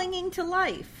 They're clinging to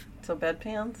life. So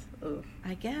bedpans? Oof.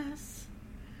 I guess.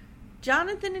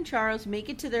 Jonathan and Charles make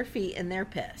it to their feet, and they're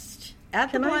pissed.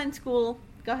 At the blind school...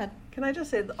 Go ahead. Can I just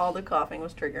say that all the coughing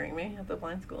was triggering me at the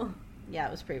blind school? Yeah,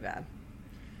 it was pretty bad.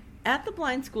 At the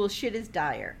blind school, shit is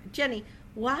dire. Jenny,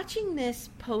 watching this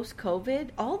post-COVID,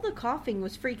 all the coughing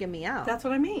was freaking me out. That's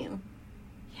what I mean.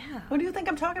 Yeah. What do you think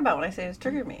I'm talking about when I say it's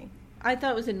triggered me? I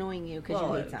thought it was annoying you because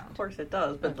you hate sound. Of course it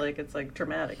does, but like it's like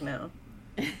dramatic now.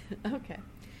 Okay.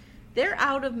 They're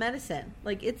out of medicine.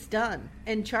 Like, it's done.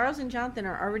 And Charles and Jonathan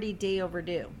are already day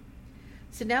overdue.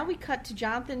 So now we cut to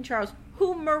Jonathan and Charles,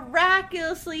 who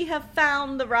miraculously have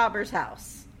found the robber's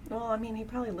house. Well, I mean, he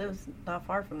probably lives not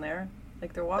far from there.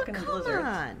 Like, they're walking in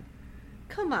blizzards.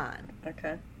 Come on.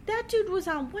 Okay. That dude was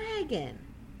on wagon.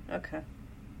 Okay.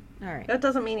 All right. That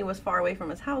doesn't mean he was far away from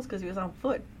his house because he was on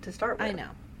foot to start with. I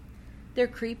know. They're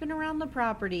creeping around the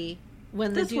property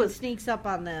when the dude sneaks up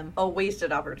on them. A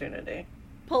wasted opportunity.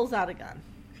 Pulls out a gun.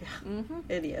 Yeah. Mm-hmm.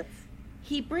 Idiots.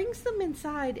 He brings them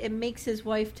inside and makes his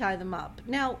wife tie them up.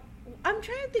 Now, I'm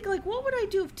trying to think, like, what would I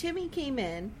do if Timmy came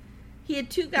in? He had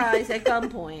two guys at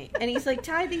gunpoint, and he's like,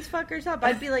 tie these fuckers up.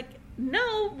 I'd be like,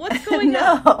 no, what's going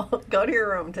on? No, go to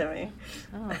your room, Timmy.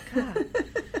 Oh, God.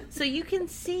 So you can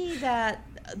see that,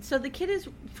 so the kid is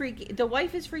the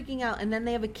wife is freaking out, and then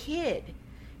they have a kid.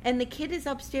 And the kid is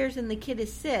upstairs, and the kid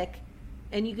is sick,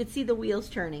 and you could see the wheels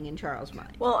turning in Charles'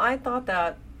 mind. Well, I thought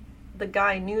that the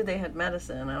guy knew they had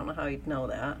medicine. I don't know how he'd know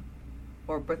that.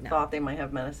 Or thought they might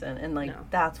have medicine. And,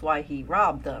 that's why he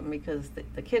robbed them, because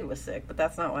the kid was sick. But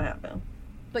that's not what happened.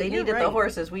 But they needed the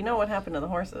horses. We know what happened to the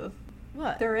horses.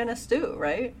 What? They're in a stew,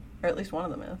 right? Or at least one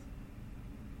of them is.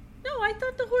 No, I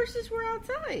thought the horses were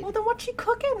outside. Well, then what's she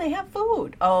cooking? They have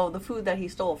food. Oh, the food that he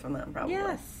stole from them, probably.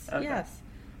 Yes, okay. Yes.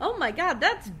 Oh, my God,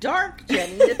 that's dark,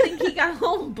 Jenny, to think he got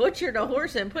home, butchered a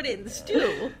horse, and put it in the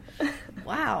stew.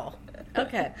 Wow.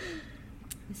 Okay.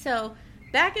 So,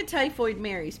 back at Typhoid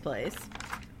Mary's place,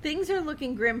 things are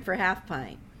looking grim for Half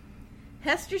Pint.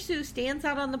 Hester Sue stands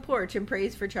out on the porch and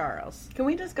prays for Charles. Can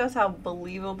we discuss how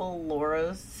believable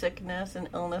Laura's sickness and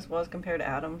illness was compared to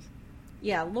Adam's?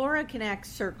 Yeah, Laura can act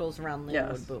circles around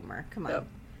Linwood Boomer. Come on. Yep.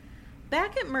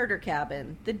 Back at Murder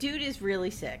Cabin, the dude is really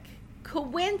sick.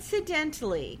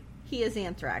 Coincidentally, he has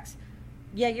anthrax.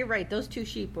 Yeah, you're right. Those two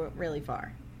sheep went really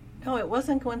far. No, it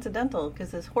wasn't coincidental because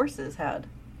his horses had.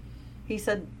 He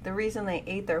said the reason they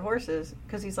ate their horses,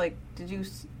 because he's like,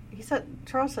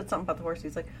 Charles said something about the horses.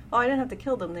 He's like, oh, I didn't have to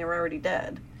kill them. They were already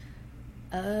dead.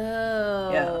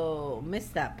 Oh,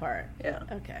 missed that part. Yeah.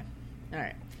 Okay. All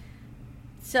right.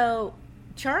 So,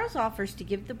 Charles offers to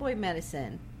give the boy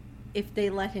medicine if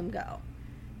they let him go.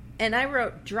 And I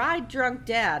wrote, dry drunk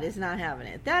dad is not having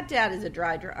it. That dad is a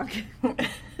dry drunk.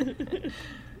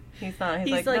 He's not.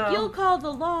 He's like, no. You'll call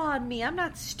the law on me. I'm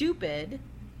not stupid.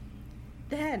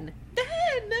 Then,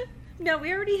 now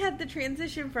we already had the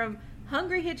transition from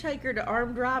hungry hitchhiker to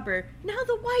armed robber. Now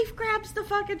the wife grabs the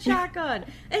fucking shotgun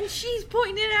and she's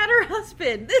pointing it at her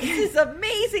husband. This is an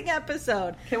amazing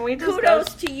episode. Can we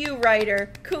Kudos to you,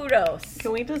 writer. Kudos.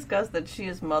 Can we discuss that she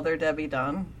is Mother Debbie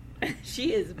Dunn?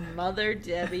 She is Mother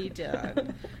Debbie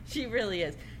Dunn. She really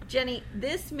is. Jenny,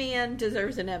 this man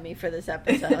deserves an Emmy for this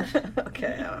episode.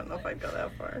 Okay, I don't know if I'd go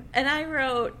that far. And I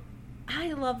wrote,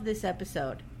 I love this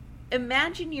episode.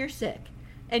 Imagine you're sick,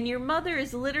 And your mother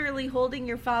is literally holding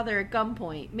your father at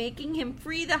gunpoint, making him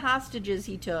free the hostages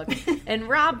he took and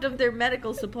robbed of their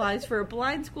medical supplies for a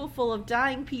blind school full of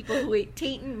dying people who ate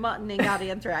tainted mutton and got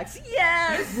anthrax.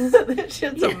 Yes! This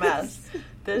shit's a mess.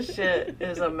 This shit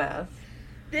is a mess.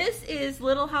 This is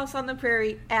Little House on the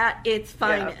Prairie at its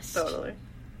finest. Yeah, totally.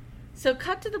 So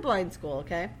cut to the blind school,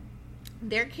 okay?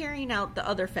 They're carrying out the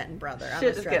other Fenton brother on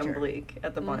Shit the is stretcher. getting bleak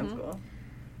at the blind school.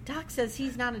 Doc says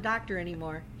he's not a doctor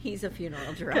anymore. He's a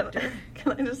funeral director.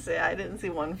 Can I just say, I didn't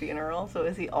see one funeral, so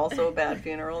is he also a bad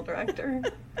funeral director?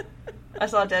 I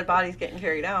saw dead bodies getting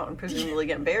carried out and presumably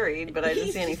getting buried, but I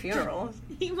didn't see any funerals.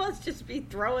 He must just be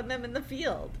throwing them in the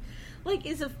field. Like,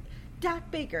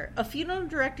 Doc Baker, a funeral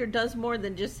director does more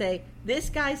than just say, this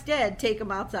guy's dead, take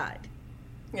him outside.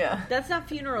 Yeah. That's not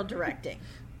funeral directing.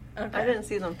 Okay. I didn't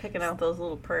see them picking out those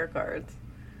little prayer cards.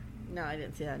 No, I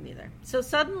didn't see that either. So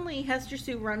suddenly Hester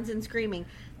Sue runs in screaming,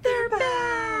 they're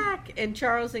back! And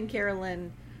Charles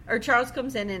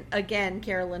comes in and again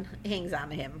Carolyn hangs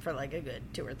on to him for like a good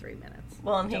 2 or 3 minutes.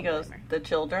 Well, and he goes, the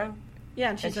children?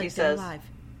 Yeah, and she's like, they're alive.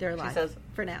 They're alive. She says,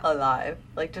 for now. Alive.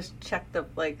 Like, just check the,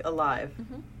 alive.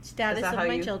 Mm-hmm. Status of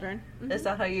my children. Mm-hmm. Is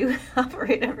that how you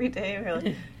operate every day? You're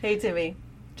like, hey, Timmy,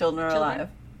 children are alive.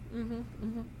 Mm-hmm.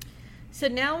 Mm-hmm. So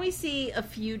now we see a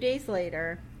few days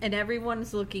later, and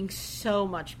everyone's looking so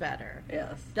much better.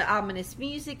 Yes. The ominous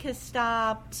music has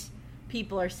stopped.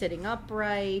 People are sitting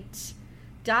upright.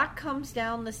 Doc comes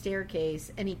down the staircase,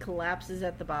 and he collapses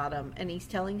at the bottom, and he's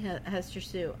telling Hester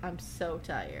Sue, I'm so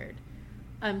tired.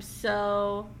 I'm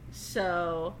so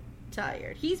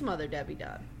tired. He's Mother Debbie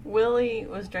Dunn. Willie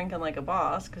was drinking like a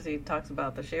boss, because he talks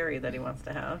about the sherry that he wants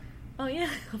to have. Oh,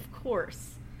 yeah, of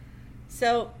course.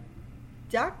 So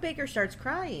Doc Baker starts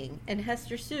crying, and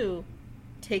Hester Sue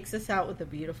takes us out with a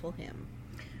beautiful hymn.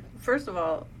 First of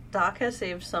all, Doc has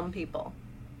saved some people.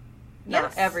 Yes.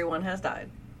 Not everyone has died.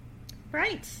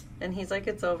 Right. And he's like,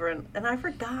 it's over. And I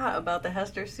forgot about the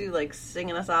Hester Sue, like,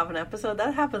 singing us off an episode.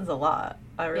 That happens a lot.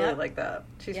 I really like that.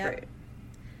 She's great.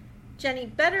 Jenny,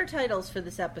 better titles for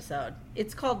this episode.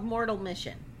 It's called Mortal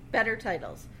Mission. Better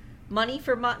titles. Money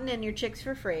for mutton and your chicks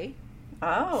for free.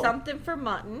 Oh. Something for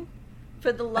mutton.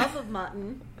 For the love of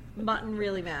mutton. Mutton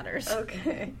really matters.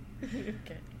 Okay.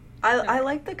 Okay. I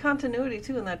like the continuity,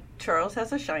 too, in that Charles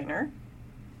has a shiner.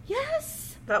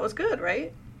 Yes. That was good,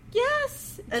 right?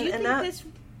 Yes. Do you think this...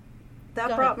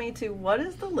 That brought me to, what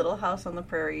is the Little House on the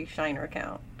Prairie shiner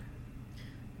count?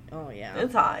 Oh, yeah.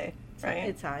 It's high, right?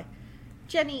 It's high.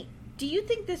 Jenny, do you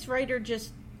think this writer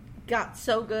just got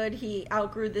so good he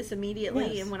outgrew this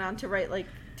immediately and went on to write, like,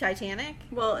 Titanic?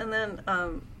 Well, and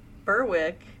then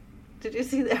Berwick... Did you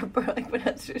see that, like, when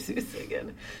Hester Sue's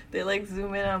singing? They, like,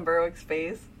 zoom in on Berwick's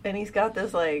face, and he's got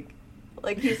this, like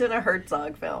he's in a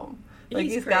Herzog film. Like,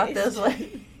 he's got this,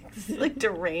 like,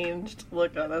 deranged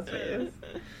look on his face.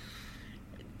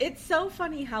 It's so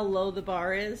funny how low the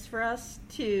bar is for us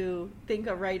to think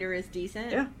a writer is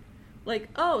decent. Yeah. Like,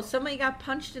 oh, somebody got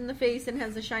punched in the face and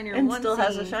has a shiner in and one still scene.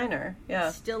 has a shiner. Yeah.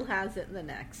 Still has it in the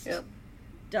next. Yep.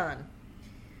 Done.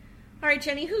 All right,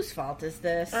 Jenny, whose fault is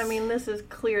this? I mean, this is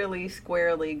clearly,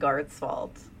 squarely Garth's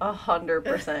fault.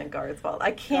 100% Garth's fault.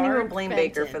 I can't even blame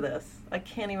Baker for this. I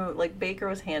can't even, like, Baker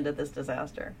was handed this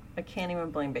disaster. I can't even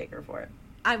blame Baker for it.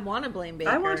 I want to blame Baker.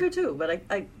 I want to too, but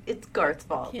it's Garth's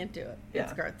fault. I can't do it. Yeah.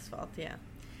 It's Garth's fault, yeah.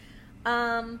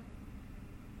 I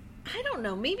don't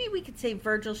know. Maybe we could say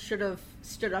Virgil should have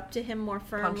stood up to him more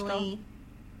firmly. Punched him.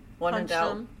 When in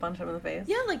doubt, punch him in the face.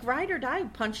 Yeah, like Ride or Die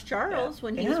punched Charles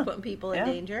when he was putting people in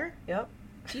danger. Yep.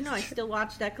 Do you know, I still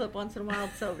watch that clip once in a while.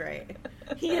 It's so great.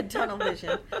 He had tunnel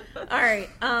vision. All right.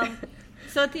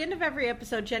 So at the end of every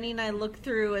episode, Jenny and I look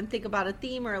through and think about a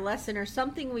theme or a lesson or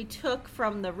something we took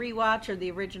from the rewatch or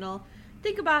the original.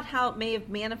 Think about how it may have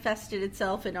manifested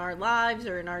itself in our lives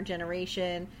or in our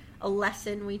generation. A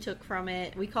lesson we took from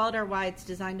it. We call it our why. It's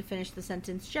designed to finish the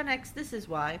sentence. Gen X, this is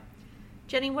why.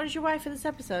 Jenny, what is your why for this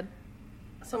episode?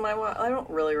 So my why, I don't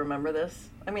really remember this.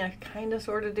 I mean, I kind of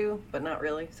sort of do, but not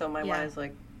really. So my why is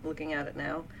like looking at it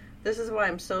now. This is why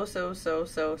I'm so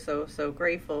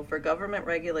grateful for government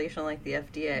regulation like the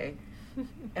FDA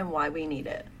and why we need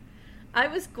it. I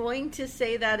was going to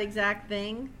say that exact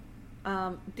thing.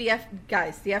 The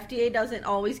FDA doesn't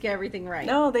always get everything right.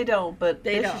 No, they don't, but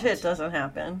this shit doesn't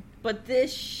happen. But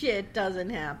this shit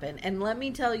doesn't happen. And let me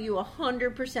tell you,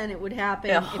 100% it would happen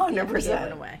 100%. if the FDA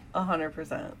went away.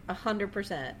 100%.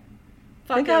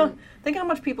 100%. Think how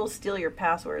much people steal your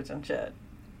passwords and shit.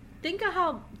 Think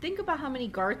about how many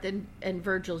Garth and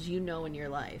Virgils you know in your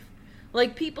life.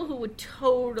 Like, people who would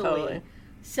totally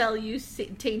sell you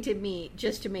tainted meat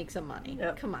just to make some money.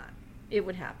 Yep. Come on. It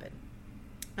would happen.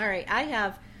 All right, I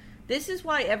have This is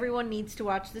why everyone needs to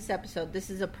watch this episode. This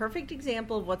is a perfect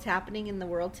example of what's happening in the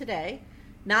world today.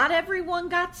 Not everyone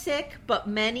got sick, but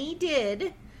many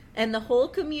did. And the whole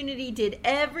community did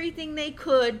everything they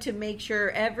could to make sure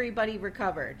everybody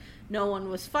recovered. No one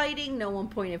was fighting. No one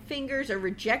pointed fingers or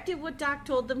rejected what Doc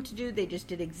told them to do. They just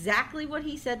did exactly what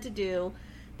he said to do.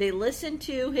 They listened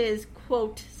to his,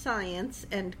 quote, science,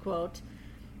 end quote,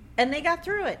 and they got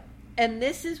through it. And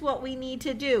this is what we need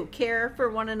to do. Care for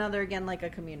one another again like a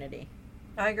community.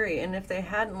 I agree. And if they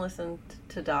hadn't listened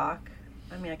to Doc,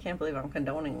 I mean, I can't believe I'm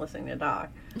condoning listening to Doc.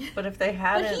 But if they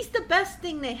hadn't... But he's the best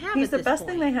thing they have He's at the this best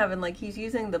point. thing they have, and, like, he's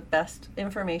using the best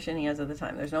information he has at the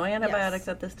time. There's no antibiotics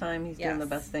at this time. He's doing the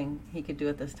best thing he could do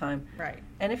at this time. Right.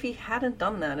 And if he hadn't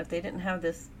done that, if they didn't have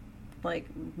this, like,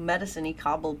 medicine he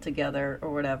cobbled together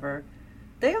or whatever,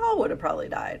 they all would have probably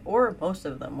died. Or most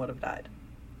of them would have died.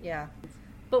 Yeah.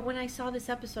 But when I saw this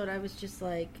episode, I was just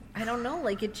like, I don't know,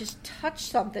 like, it just touched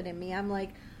something in me. I'm like,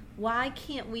 why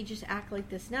can't we just act like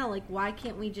this now? Like, why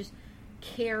can't we just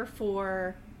care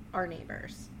for our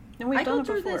neighbors? And we've done it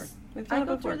before. I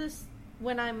go through this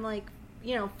when I'm, like,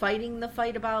 you know, fighting the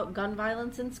fight about gun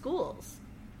violence in schools.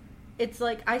 It's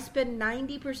like I spend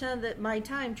 90% of my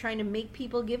time trying to make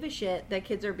people give a shit that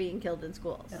kids are being killed in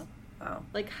schools. Yeah. Wow.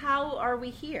 Like, how are we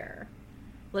here?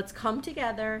 Let's come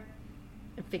together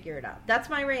and figure it out. That's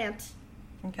my rant.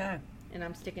 Okay. And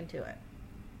I'm sticking to it.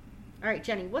 All right,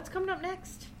 Jenny, what's coming up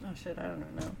next? Oh, shit, I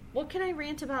don't know. What can I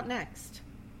rant about next?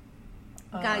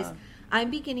 Guys,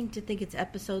 I'm beginning to think it's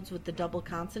episodes with the double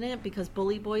consonant because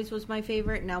Bully Boys was my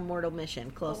favorite. Now Mortal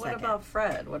Mission, close what second. about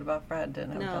Fred? What about Fred?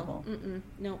 Didn't have a double.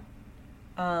 No.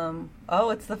 Oh,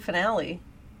 it's the finale.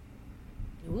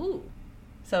 Ooh.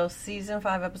 So, season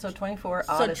 5, episode 24,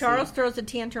 Odyssey. So Charles throws a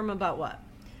tantrum about what?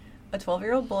 A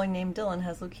 12-year-old boy named Dylan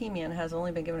has leukemia and has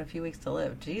only been given a few weeks to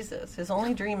live. Jesus. His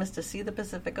only dream is to see the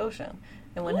Pacific Ocean.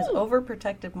 And when his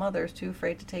overprotective mother is too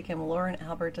afraid to take him, Laura and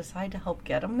Albert decide to help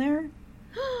get him there?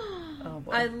 Oh,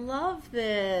 boy. I love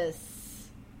this.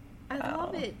 I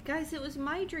love it. Guys, it was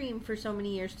my dream for so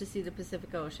many years to see the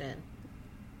Pacific Ocean.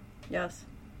 Yes.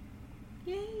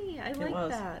 Yay, I like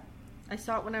that. I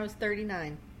saw it when I was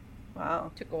 39.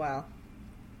 Wow. Took a while.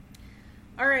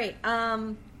 All right.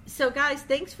 So, guys,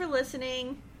 thanks for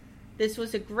listening. This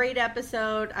was a great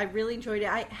episode. I really enjoyed it.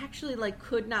 I actually,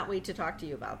 could not wait to talk to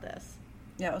you about this.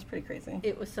 Yeah, it was pretty crazy.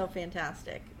 It was so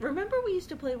fantastic. Remember we used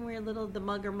to play when we were little, The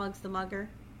Mugger Mugs the Mugger?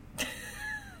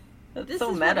 That's this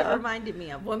so is meta. what it reminded me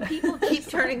of. When people keep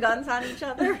turning guns on each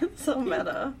other. So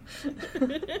meta.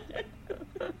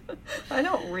 I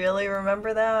don't really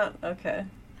remember that. Okay.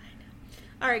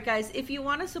 All right, guys, if you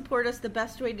want to support us, the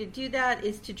best way to do that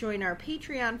is to join our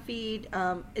Patreon feed.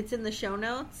 It's in the show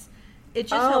notes. It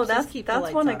just helps us keep the lights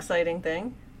that's one on. exciting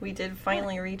thing. We did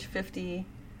finally reach 50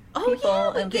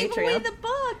 people we in gave Patreon. away the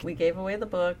book. We gave away the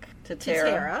book to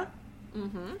Tara.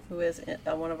 Who is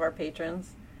one of our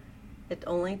patrons. It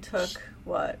only took,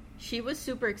 what? She was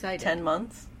super excited. 10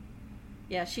 months?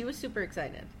 Yeah, she was super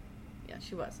excited. Yeah,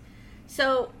 she was.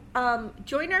 So,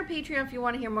 join our Patreon if you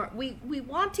want to hear more. We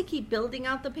want to keep building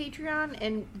out the Patreon,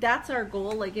 and that's our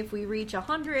goal. Like, if we reach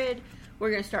 100, we're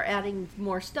going to start adding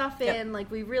more stuff in. Yep.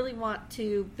 Like, we really want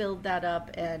to build that up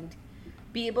and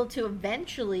be able to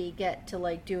eventually get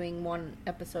to, doing one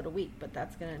episode a week. But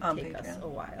that's going to take us a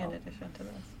while. In addition to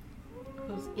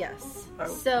this. Yes. Oh,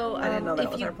 so, I didn't know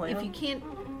that was our plan. If you can't...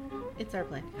 It's our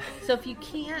plan. So if you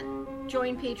can't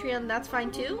join Patreon, that's fine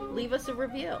too. Leave us a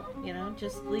review.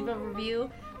 Just leave a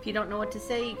review. If you don't know what to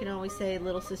say, you can always say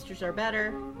Little Sisters are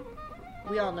better.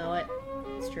 We all know it.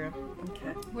 It's true.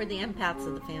 Okay. We're the empaths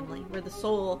of the family. We're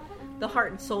the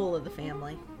heart and soul of the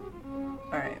family.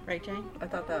 All right. Right, Jane? I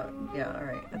thought that, yeah, all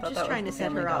right. I thought I'm just that trying was to the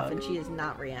set her family off, dog. and she is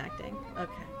not reacting.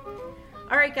 Okay.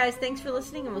 All right, guys. Thanks for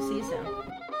listening, and we'll see you soon.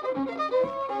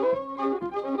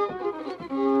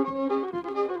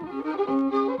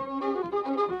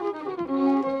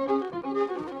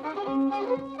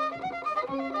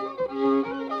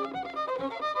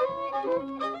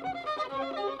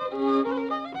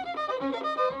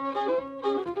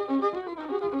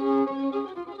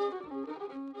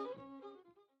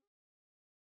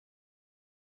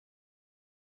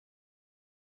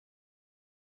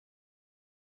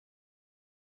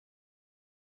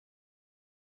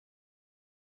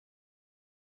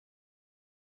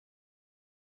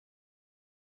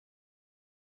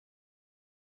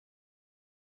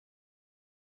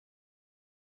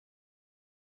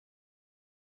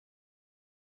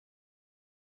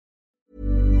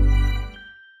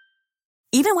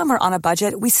 Even when we're on a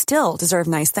budget, we still deserve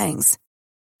nice things.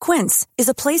 Quince is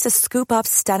a place to scoop up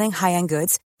stunning high-end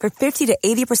goods for 50 to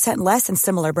 80% less than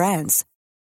similar brands.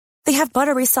 They have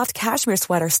buttery soft cashmere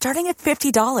sweaters starting at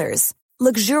 $50,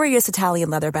 luxurious Italian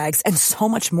leather bags, and so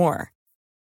much more.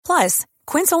 Plus,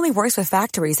 Quince only works with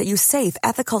factories that use safe,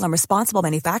 ethical, and responsible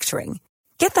manufacturing.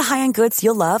 Get the high-end goods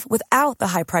you'll love without the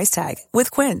high price tag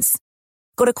with Quince.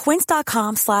 Go to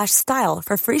quince.com/style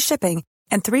for free shipping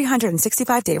and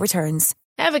 365-day returns.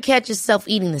 Ever catch yourself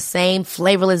eating the same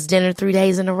flavorless dinner 3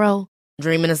 days in a row?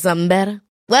 Dreaming of something better?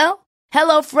 Well,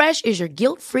 HelloFresh is your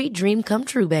guilt-free dream come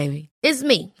true, baby. It's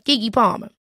me, Keke Palmer.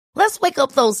 Let's wake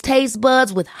up those taste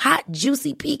buds with hot,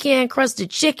 juicy pecan-crusted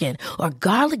chicken or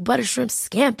garlic butter shrimp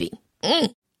scampi.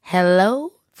 Hello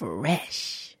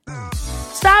Fresh.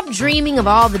 Stop dreaming of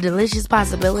all the delicious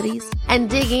possibilities and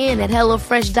dig in at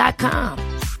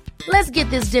HelloFresh.com. Let's get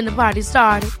this dinner party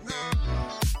started.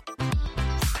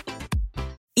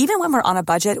 Even when we're on a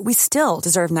budget, we still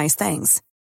deserve nice things.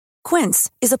 Quince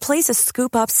is a place to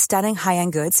scoop up stunning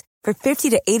high-end goods for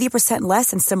 50 to 80% less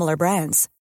than similar brands.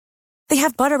 They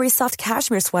have buttery soft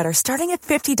cashmere sweaters starting at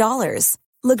 $50,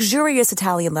 luxurious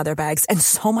Italian leather bags, and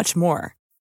so much more.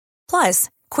 Plus,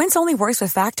 Quince only works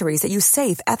with factories that use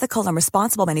safe, ethical, and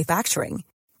responsible manufacturing.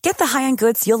 Get the high-end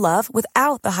goods you'll love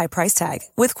without the high price tag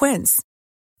with Quince.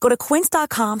 Go to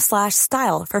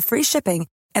quince.com/style for free shipping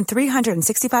and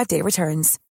 365-day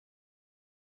returns.